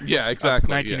Brother. Yeah,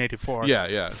 exactly. 1984.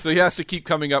 Yeah. So he has to keep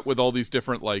coming up with all these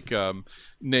different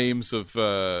names of.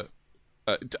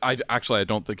 I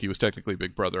don't think he was technically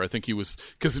Big Brother. I think he was,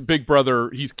 because Big Brother,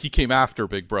 he came after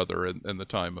Big Brother in the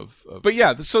time of. But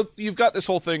yeah, so you've got this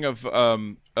whole thing of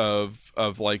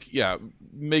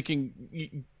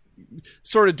making,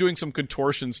 sort of doing some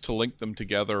contortions to link them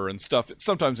together and stuff.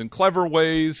 Sometimes in clever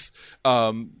ways.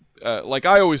 Like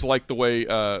I always like the way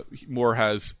Moore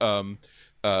has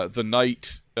the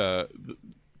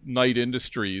Knight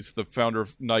Industries, the founder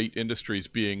of Knight Industries,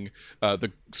 being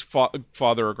the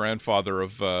father or grandfather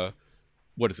of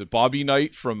Bobby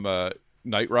Knight from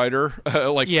Knight Rider,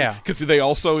 because they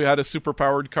also had a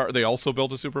superpowered car. They also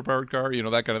built a superpowered car,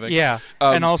 that kind of thing. Yeah,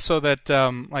 and also that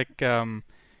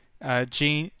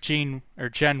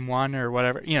Gen 1 or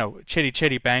whatever, Chitty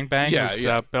Chitty Bang Bang was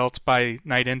built by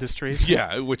Knight Industries.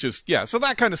 Yeah, so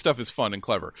that kind of stuff is fun and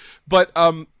clever. But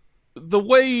the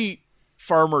way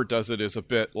Farmer does it is a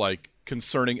bit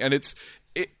concerning, and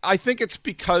I think it's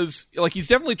because he's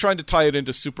definitely trying to tie it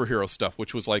into superhero stuff,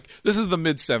 which was this is the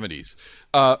mid-70s,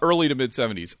 early to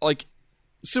mid-70s.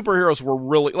 Superheroes were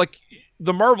really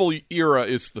the Marvel era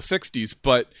is the 60s,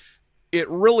 but it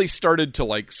really started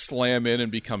to slam in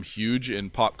and become huge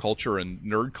in pop culture, and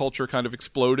nerd culture kind of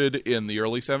exploded in the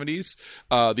early 70s.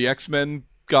 The X-Men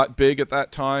got big at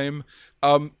that time,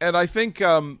 and I think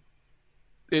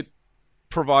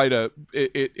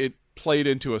it played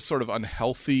into a sort of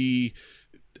unhealthy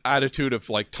attitude of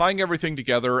tying everything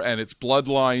together, and its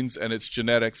bloodlines and its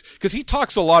genetics, because he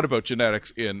talks a lot about genetics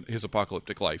in his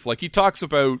Apocalyptic Life. He talks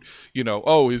about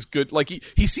his good,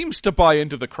 he seems to buy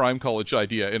into the crime college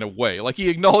idea in a way. He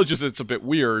acknowledges it's a bit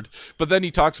weird, but then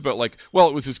he talks about it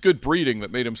was his good breeding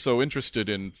that made him so interested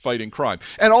in fighting crime,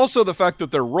 and also the fact that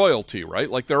they're royalty,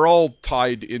 right? They're all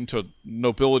tied into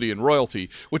nobility and royalty,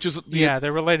 which is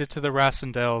they're related to the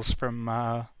Rassendales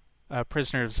from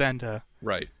Prisoner of Zenda,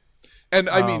 right? And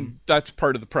I mean, that's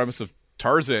part of the premise of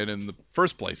Tarzan in the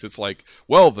first place. It's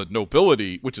the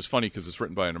nobility, which is funny because it's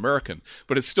written by an American,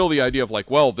 but it's still the idea of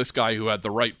this guy who had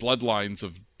the right bloodlines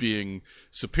of being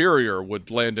superior would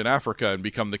land in Africa and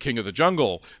become the king of the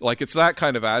jungle. It's that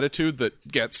kind of attitude that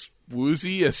gets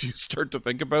woozy as you start to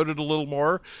think about it a little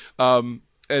more. And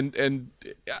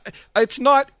it's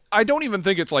not, I don't even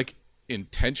think it's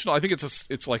intentional. I think it's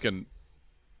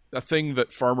a thing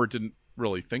that Farmer didn't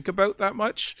really think about that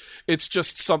much. It's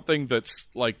just something that's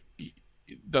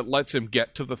that lets him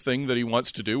get to the thing that he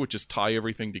wants to do, which is tie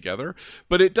everything together.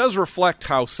 But it does reflect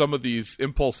how some of these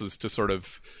impulses to sort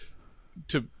of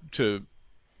to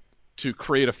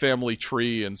create a family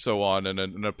tree and so on, and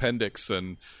an appendix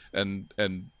and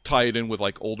tie it in with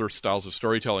older styles of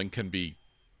storytelling can be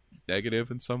negative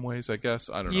in some ways, I guess.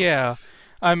 I don't know. Yeah.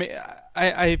 I mean,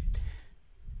 I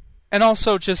and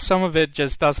also just some of it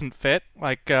just doesn't fit.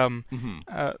 The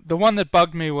one that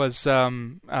bugged me was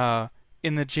in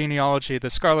the genealogy, the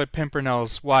Scarlet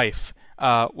Pimpernel's wife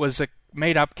was a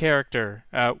made-up character.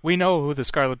 We know who the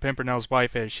Scarlet Pimpernel's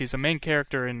wife is. She's a main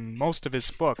character in most of his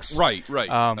books. Right.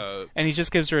 And he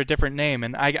just gives her a different name.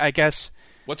 And I guess...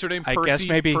 What's her name? I guess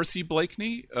maybe Percy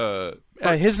Blakeney?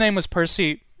 His name was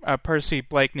Percy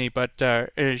Blakeney, but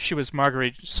she was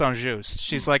Marguerite Saint-Just.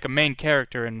 She's a main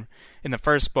character in the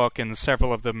first book and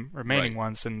several of the remaining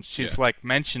ones, and she's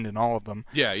mentioned in all of them.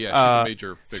 Yeah, she's a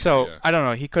major figure. So I don't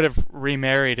know. He could have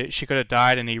remarried. She could have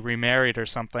died and he remarried or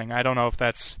something. I don't know if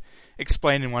that's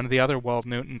explained in one of the other Wold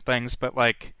Newton things, but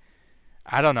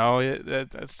I don't know. It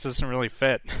doesn't really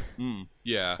fit.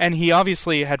 Yeah. And he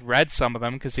obviously had read some of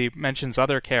them because he mentions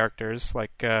other characters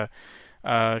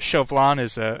Chauvelin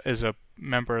is a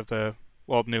member of the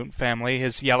Wold Newton family.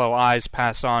 His yellow eyes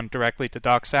pass on directly to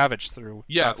Doc Savage through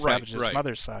Doc Savage's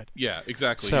mother's side. Yeah,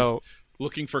 exactly. So, he's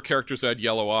looking for characters that had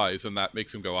yellow eyes, and that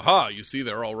makes him go, aha, you see,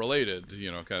 they're all related,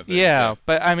 kind of thing. Yeah,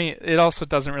 but I mean, it also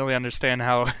doesn't really understand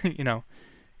how,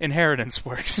 inheritance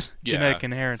works. Genetic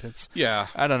inheritance. Yeah.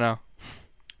 I don't know.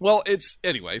 Well, it's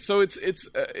anyway. So it's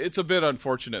a bit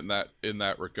unfortunate in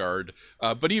that regard.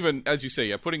 But even as you say,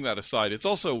 yeah, putting that aside, it's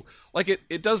also like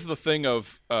it does the thing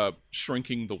of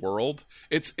shrinking the world.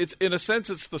 It's in a sense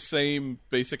it's the same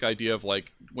basic idea of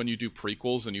like when you do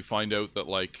prequels and you find out that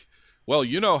like, well,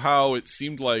 you know how it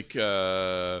seemed like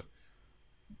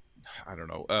I don't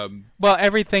know. Well,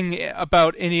 everything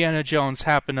about Indiana Jones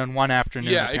happened in one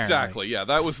afternoon. Yeah, apparently. Exactly. Yeah,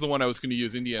 that was the one I was going to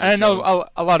use. Indiana I Jones. know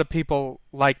a lot of people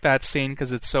like that scene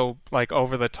because it's so like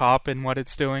over the top in what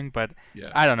it's doing, but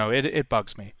Yeah. I don't know. It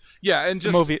bugs me. Yeah, and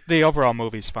just The overall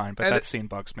movie's fine, but that scene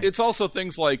bugs me. It's also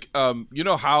things like, you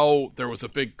know how there was a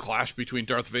big clash between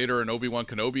Darth Vader and Obi-Wan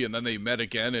Kenobi, and then they met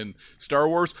again in Star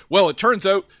Wars? Well, it turns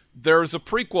out there's a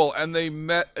prequel, and they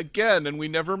met again, and we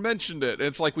never mentioned it.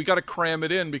 It's like we got to cram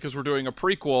it in because we're doing a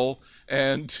prequel,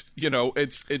 and you know,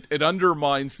 it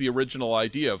undermines the original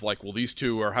idea of like, well, these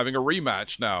two are having a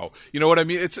rematch now. You know what I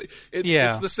mean? It's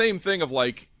the same thing of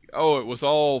like, oh, it was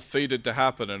all fated to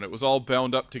happen, and it was all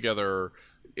bound up together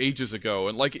ages ago,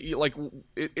 and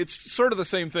it's sort of the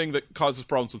same thing that causes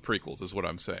problems with prequels, is what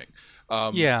I'm saying.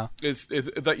 Is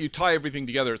that you tie everything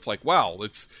together. It's like, wow,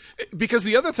 because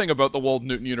the other thing about the Wold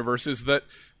Newton universe is that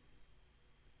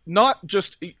not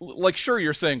just like, sure,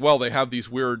 you're saying, well, they have these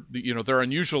weird, you know, they're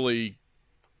unusually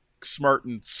smart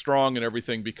and strong and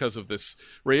everything because of this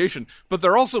radiation, but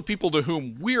they're also people to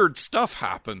whom weird stuff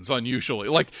happens unusually.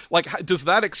 Like does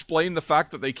that explain the fact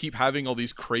that they keep having all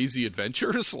these crazy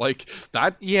adventures like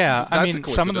that? Yeah, I mean,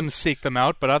 some of them seek them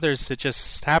out, but others it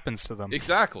just happens to them.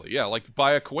 Exactly. Yeah, like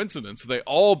by a coincidence, they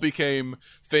all became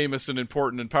famous and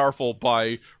important and powerful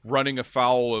by running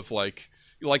afoul of like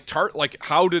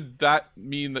how did that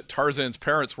mean that Tarzan's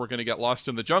parents were going to get lost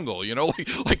in the jungle? You know,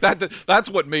 like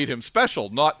that's what made him special,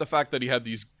 not the fact that he had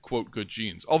these quote good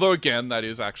genes. Although again, that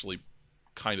is actually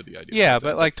kind of the idea. Yeah,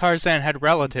 but like Tarzan had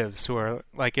relatives who are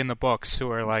like in the books who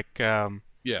are like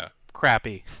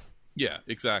crappy. Yeah,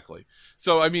 exactly.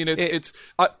 So I mean, it's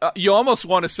you almost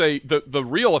want to say the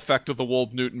real effect of the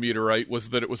Wold Newton meteorite was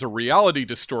that it was a reality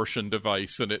distortion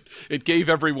device, and it gave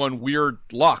everyone weird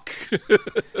luck.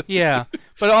 Yeah,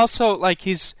 but also like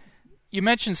you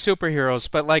mentioned superheroes,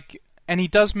 but like, and he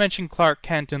does mention Clark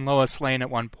Kent and Lois Lane at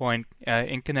one point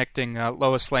in connecting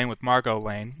Lois Lane with Margot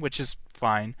Lane, which is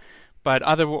fine, but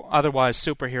otherwise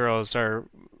superheroes are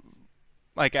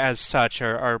like as such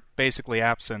are basically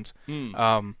absent.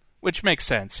 Which makes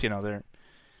sense, you know. They're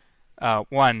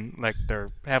they're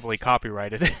heavily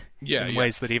copyrighted in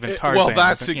ways that even Tarzan. Well,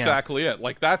 that's exactly it.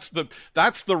 Like that's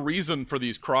the reason for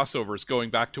these crossovers going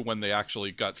back to when they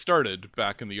actually got started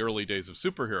back in the early days of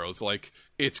superheroes. Like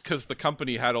it's because the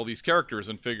company had all these characters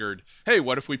and figured, hey,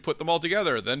 what if we put them all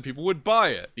together? Then people would buy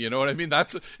it. You know what I mean?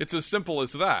 It's as simple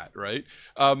as that, right?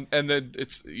 And then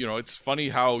it's funny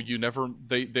how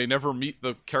they never meet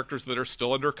the characters that are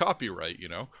still under copyright. You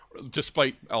know,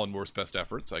 despite Alan Moore's best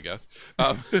efforts, I guess.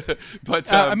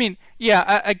 But I mean,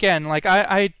 yeah. Again, like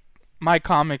my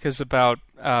comic is about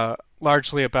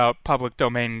largely about public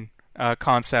domain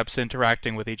concepts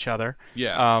interacting with each other.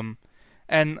 Yeah.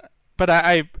 But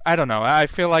I don't know. I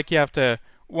feel like you have to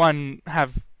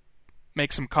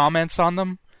make some comments on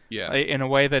them. Yeah. In a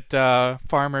way that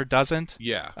Farmer doesn't.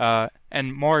 Yeah.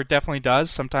 And Moore definitely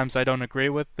does. Sometimes I don't agree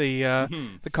with the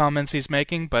comments he's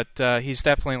making, but he's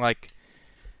definitely like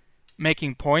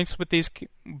making points with these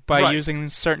by using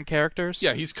certain characters.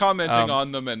 Yeah, he's commenting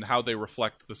on them and how they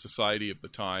reflect the society of the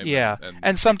time. Yeah,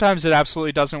 and sometimes it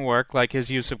absolutely doesn't work, like his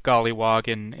use of Gollywog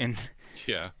in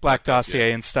Black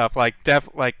Dossier and stuff. Like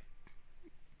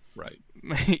right.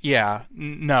 Yeah,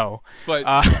 no. But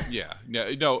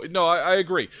no, I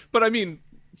agree. But I mean,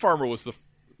 Farmer was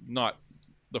not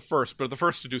the first, but the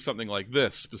first to do something like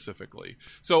this specifically.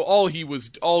 So all he was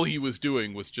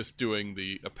doing was just doing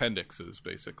the appendixes,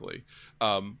 basically.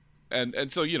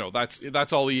 And so, you know,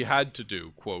 that's all he had to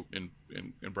do, quote in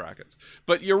brackets.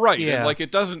 But you're right, and like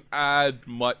it doesn't add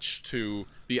much to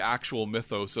the actual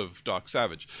mythos of Doc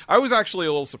Savage. I was actually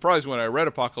a little surprised when I read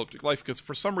Apocalyptic Life, because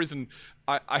for some reason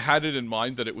I had it in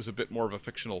mind that it was a bit more of a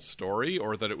fictional story,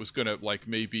 or that it was going to like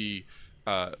maybe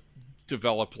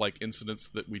develop like incidents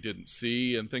that we didn't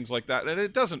see and things like that. And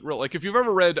it doesn't really, like if you've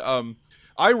ever read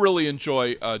I really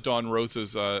enjoy Don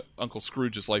Rose's Uncle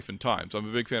Scrooge's Life and Times. I'm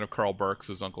a big fan of Carl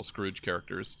Barks' Uncle Scrooge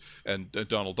characters and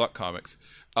Donald Duck comics.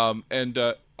 And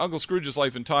Uncle Scrooge's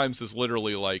Life and Times is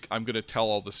literally like, I'm going to tell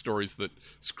all the stories that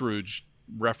Scrooge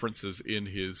references in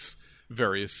his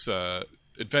various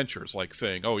adventures, like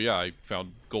saying, oh yeah, I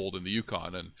found gold in the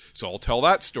Yukon, and so I'll tell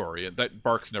that story, and that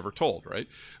Barks never told, right?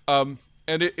 And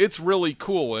it's really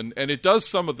cool, and it does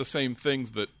some of the same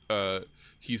things that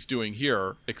he's doing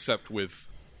here, except with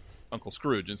Uncle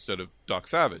Scrooge instead of Doc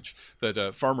Savage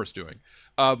that Farmer's doing.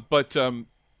 But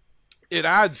it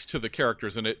adds to the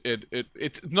characters, and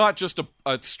it's not just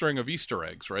a string of Easter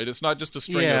eggs, right? It's not just a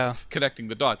string of connecting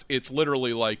the dots. It's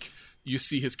literally like you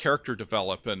see his character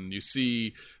develop, and you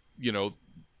see,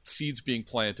 seeds being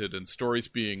planted and stories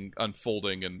being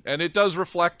unfolding, and it does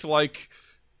reflect like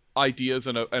ideas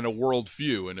and a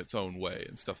worldview in its own way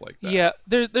and stuff like that. Yeah,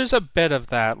 there's a bit of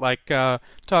that, like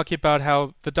talking about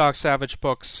how the Doc Savage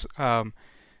books,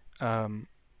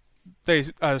 they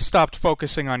stopped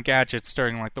focusing on gadgets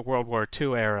during like the World War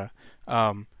II era.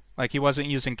 Like he wasn't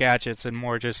using gadgets, and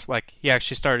more just like he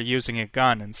actually started using a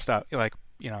gun and stuff, like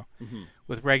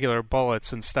with regular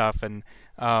bullets and stuff. And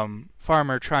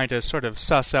Farmer trying to sort of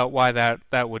suss out why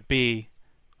that would be,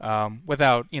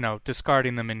 without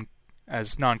discarding them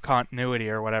as non-continuity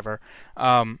or whatever.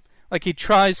 Like he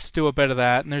tries to do a bit of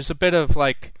that, and there's a bit of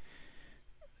like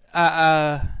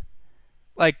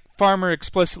Farmer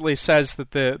explicitly says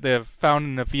that the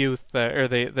fountain of youth, or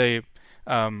the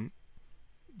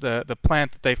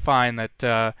plant that they find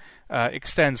that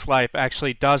extends life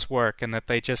actually does work, and that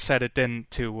they just said it didn't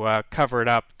to cover it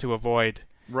up to avoid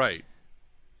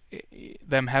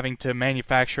them having to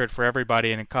manufacture it for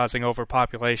everybody and it causing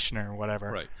overpopulation or whatever.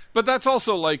 Right. But that's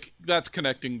also like that's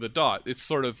connecting the dot. It's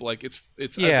sort of like it's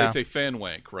as they say, fan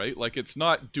wank, right? Like he's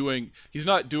not doing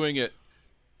it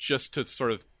just to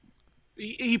sort of.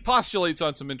 He postulates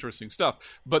on some interesting stuff,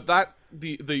 but that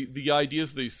the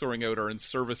ideas that he's throwing out are in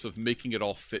service of making it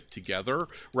all fit together,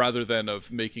 rather than of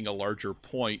making a larger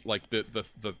point, like the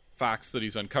facts that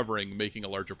he's uncovering making a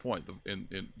larger point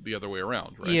in the other way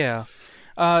around, right? Yeah.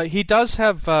 He does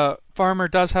have Farmer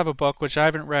does have a book which I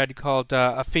haven't read called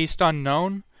A Feast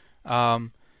Unknown,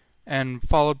 and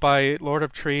followed by Lord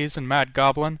of Trees and Mad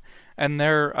Goblin, and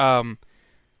they're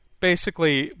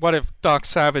basically, what if Doc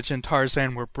Savage and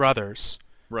Tarzan were brothers?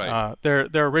 Right. Their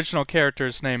original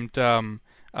characters named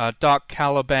Doc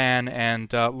Caliban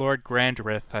and Lord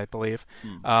Grandrith, I believe.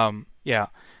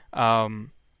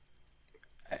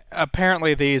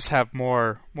 Apparently these have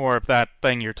more of that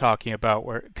thing you're talking about,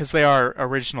 because they are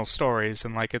original stories,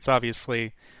 and like it's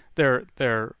obviously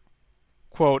they're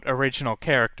quote original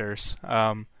characters.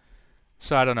 So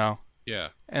I don't know. Yeah.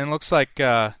 And it looks like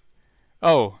their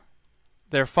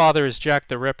father is Jack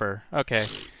the Ripper. Okay.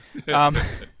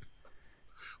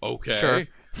 Okay. Sure.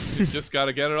 You just got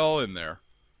to get it all in there.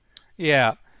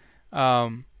 Yeah.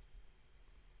 And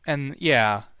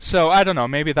yeah. So I don't know.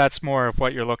 Maybe that's more of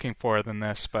what you're looking for than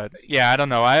this. But yeah, I don't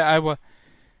know.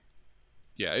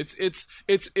 Yeah,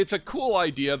 it's a cool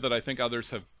idea that I think others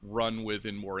have run with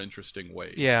in more interesting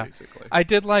ways. Yeah. Basically. I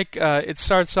did like. It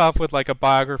starts off with like a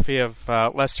biography of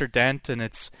Lester Dent, and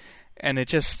it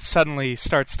just suddenly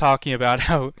starts talking about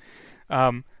how,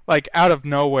 like out of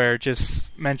nowhere,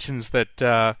 just mentions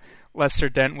that Lester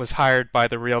Dent was hired by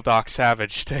the real Doc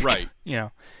Savage to, right?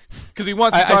 Because he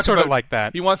wants to talk I sort about, of like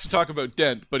that. He wants to talk about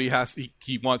Dent, but he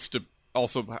wants to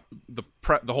also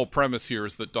the whole premise here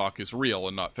is that Doc is real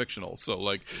and not fictional. So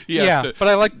like he has to. But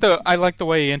I like the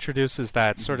way he introduces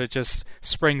that. Sort of just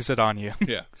springs it on you.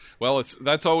 Yeah. Well,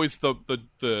 that's always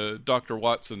the Dr.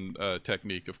 Watson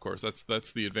technique. Of course,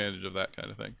 that's the advantage of that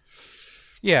kind of thing.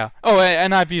 Yeah. Oh,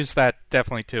 and I've used that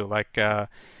definitely too. Like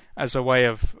as a way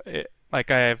of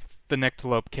like I have the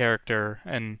Nyctalope character,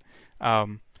 and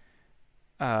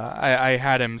I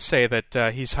had him say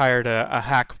that he's hired a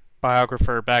hack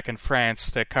biographer back in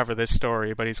France to cover this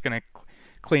story, but he's going to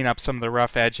clean up some of the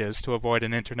rough edges to avoid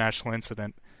an international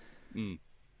incident.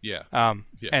 Yeah. Yeah.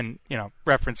 And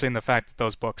referencing the fact that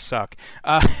those books suck.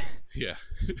 Yeah.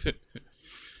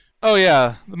 Oh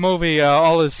yeah, the movie,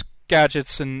 all his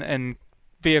gadgets and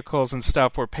vehicles and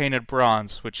stuff were painted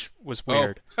bronze, which was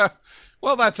weird. Oh.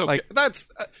 Well, that's okay. Like,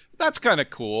 that's kind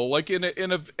of cool. Like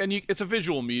it's a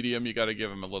visual medium. You got to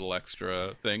give him a little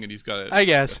extra thing, and he's got. I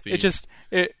guess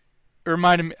it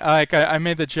reminded me. Like I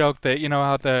made the joke that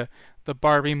how the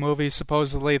Barbie movie,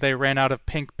 supposedly they ran out of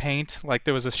pink paint. Like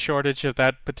there was a shortage of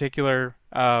that particular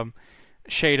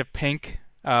shade of pink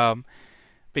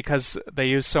because they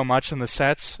used so much in the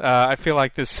sets. I feel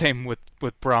like the same with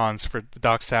bronze for the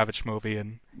Doc Savage movie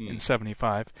in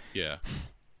 '75. Yeah.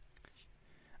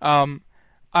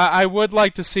 I would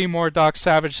like to see more Doc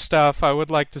Savage stuff. I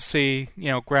would like to see,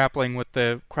 grappling with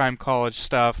the Crime College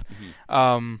stuff.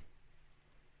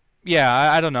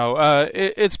 Yeah, I don't know.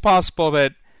 It's possible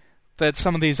that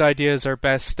some of these ideas are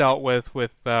best dealt with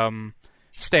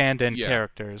stand-in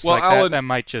characters. Well, like that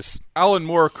might just... Alan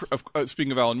Moore,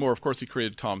 speaking of Alan Moore, of course he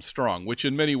created Tom Strong, which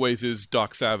in many ways is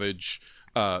Doc Savage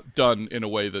done in a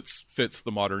way that fits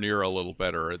the modern era a little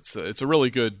better. It's a really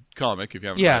good comic if you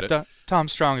haven't read it. Tom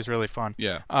Strong is really fun.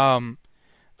 Yeah.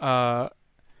 Yeah,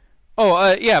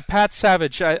 Pat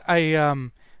Savage.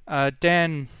 Dan,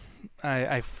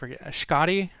 I forget,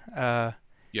 Scotty.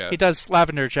 Yeah. He does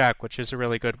Lavender Jack, which is a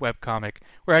really good webcomic.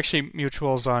 We're actually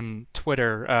mutuals on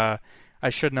Twitter. I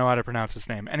should know how to pronounce his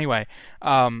name. Anyway,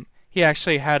 he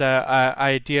actually had a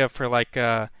idea for like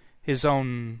his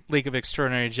own League of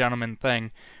Extraordinary Gentlemen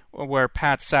thing, where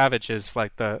Pat Savage is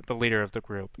like the leader of the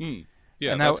group.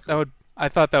 Yeah, and that's cool. I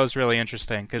thought that was really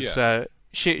interesting because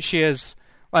she is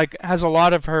like has a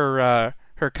lot of her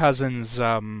cousin's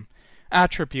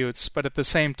attributes, but at the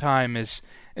same time is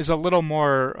a little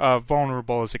more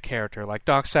vulnerable as a character. Like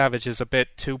Doc Savage is a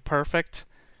bit too perfect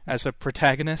as a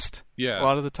protagonist. Yeah. A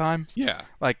lot of the times. Yeah.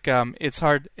 Like it's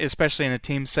hard, especially in a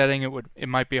team setting. It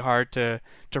might be hard to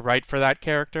write for that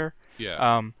character.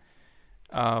 Yeah.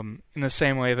 In the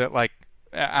same way that like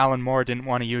Alan Moore didn't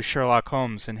want to use Sherlock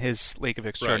Holmes in his League of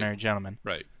Extraordinary Gentlemen.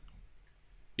 Right.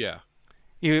 Yeah.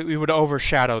 You would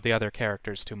overshadow the other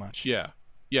characters too much. Yeah.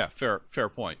 Yeah, fair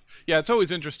point. Yeah, it's always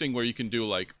interesting where you can do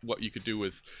like what you could do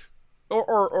with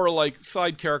or like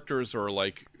side characters or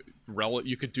like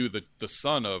you could do the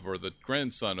son of or the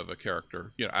grandson of a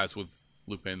character, you know, as with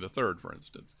Lupin the Third, for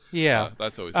instance. Yeah.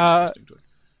 That's always interesting to us.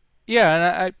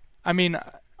 Yeah, and I mean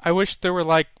I wish there were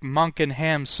like Monk and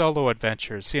Ham solo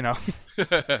adventures, you know.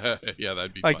 Yeah,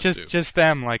 that'd be like fun too. just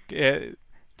them, like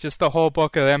just the whole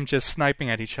book of them just sniping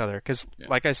at each other. Because,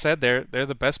 like I said, they're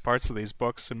the best parts of these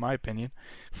books, in my opinion.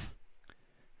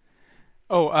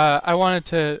 I wanted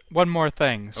to one more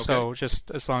thing. Okay. So just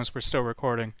as long as we're still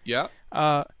recording. Yeah.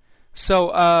 When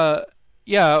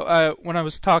I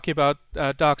was talking about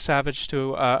Doc Savage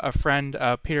to a friend,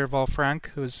 Peter Volfrank,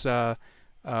 who's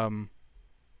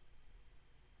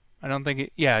I don't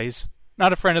think he's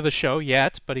not a friend of the show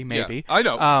yet, but he may be. I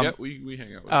know. We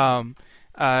hang out with him.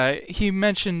 He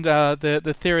mentioned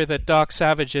the theory that Doc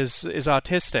Savage is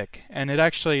autistic, and it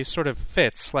actually sort of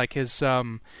fits. Like his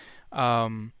the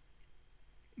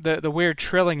weird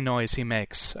trilling noise he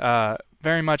makes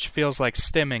very much feels like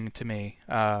stimming to me.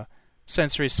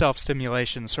 Sensory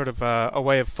self-stimulation, sort of a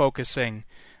way of focusing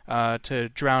to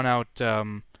drown out.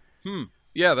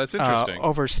 Yeah, that's interesting.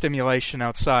 Overstimulation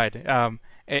outside.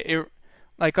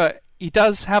 He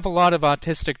does have a lot of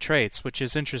autistic traits, which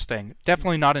is interesting.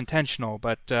 Definitely not intentional,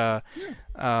 but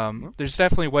there's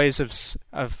definitely ways of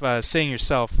seeing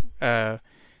yourself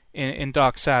in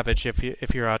Doc Savage if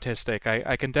you're autistic.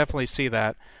 I can definitely see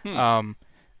that.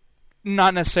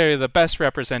 Not necessarily the best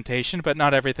representation, but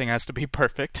not everything has to be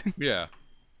perfect. Yeah.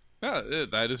 Yeah,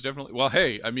 that is definitely. Well,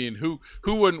 hey, I mean, who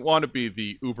wouldn't want to be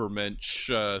the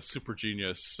Ubermensch, super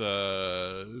genius,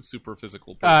 super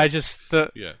physical person? Just the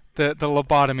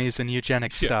lobotomies and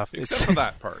eugenics stuff. Except for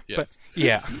that part, yes. But,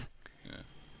 yeah.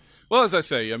 Well, as I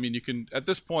say, I mean, you can at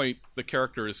this point the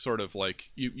character is sort of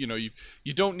like you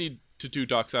don't need to do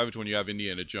Doc Savage when you have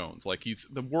Indiana Jones. Like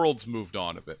the world's moved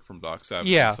on a bit from Doc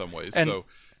Savage in some ways, so.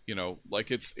 You know,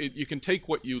 like you can take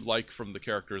what you like from the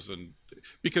characters, and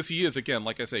because he is, again,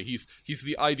 like I say, he's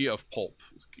the idea of pulp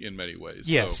in many ways.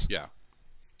 Yes. So, yeah.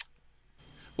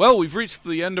 Well, we've reached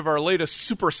the end of our latest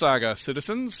Super Saga,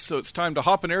 citizens, so it's time to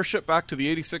hop an airship back to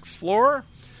the 86th floor.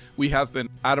 We have been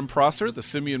Adam Prosser, the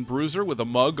simian bruiser with a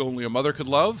mug only a mother could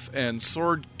love, and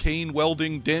sword cane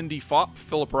welding dandy fop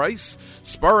Philip Rice,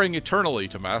 sparring eternally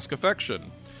to mask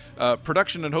affection.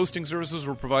 Production and hosting services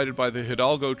were provided by the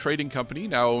Hidalgo Trading Company,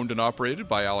 now owned and operated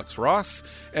by Alex Ross,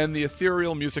 and the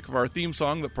ethereal music of our theme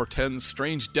song that portends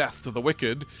strange death to the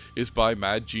wicked is by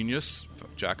mad genius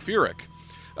Jack Furyk.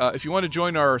 If you want to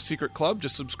join our secret club,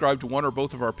 just subscribe to one or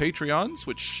both of our Patreons,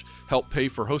 which help pay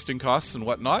for hosting costs and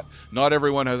whatnot. Not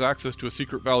everyone has access to a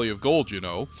secret valley of gold, you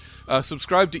know.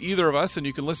 Subscribe to either of us, and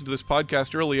you can listen to this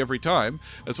podcast early every time,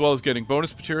 as well as getting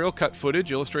bonus material, cut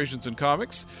footage, illustrations, and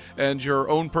comics, and your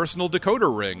own personal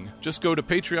decoder ring. Just go to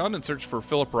Patreon and search for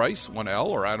Philip Rice, 1L,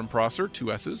 or Adam Prosser,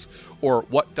 2 S's, or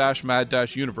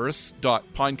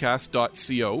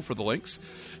what-mad-universe.pinecast.co for the links.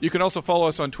 You can also follow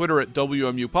us on Twitter at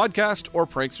WMU Podcast, or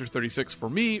Prankster36 for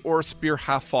me, or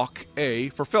Spearhafok A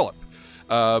for Philip.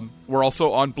 We're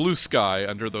also on Blue Sky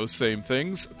under those same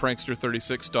things,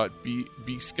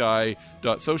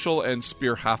 prankster36.bsky.social and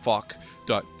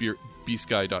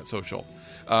spearhafok.bsky.social.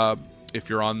 If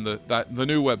you're on the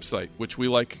new website, which we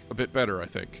like a bit better, I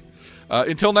think.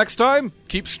 Until next time,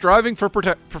 keep striving for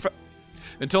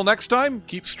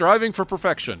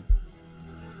perfection.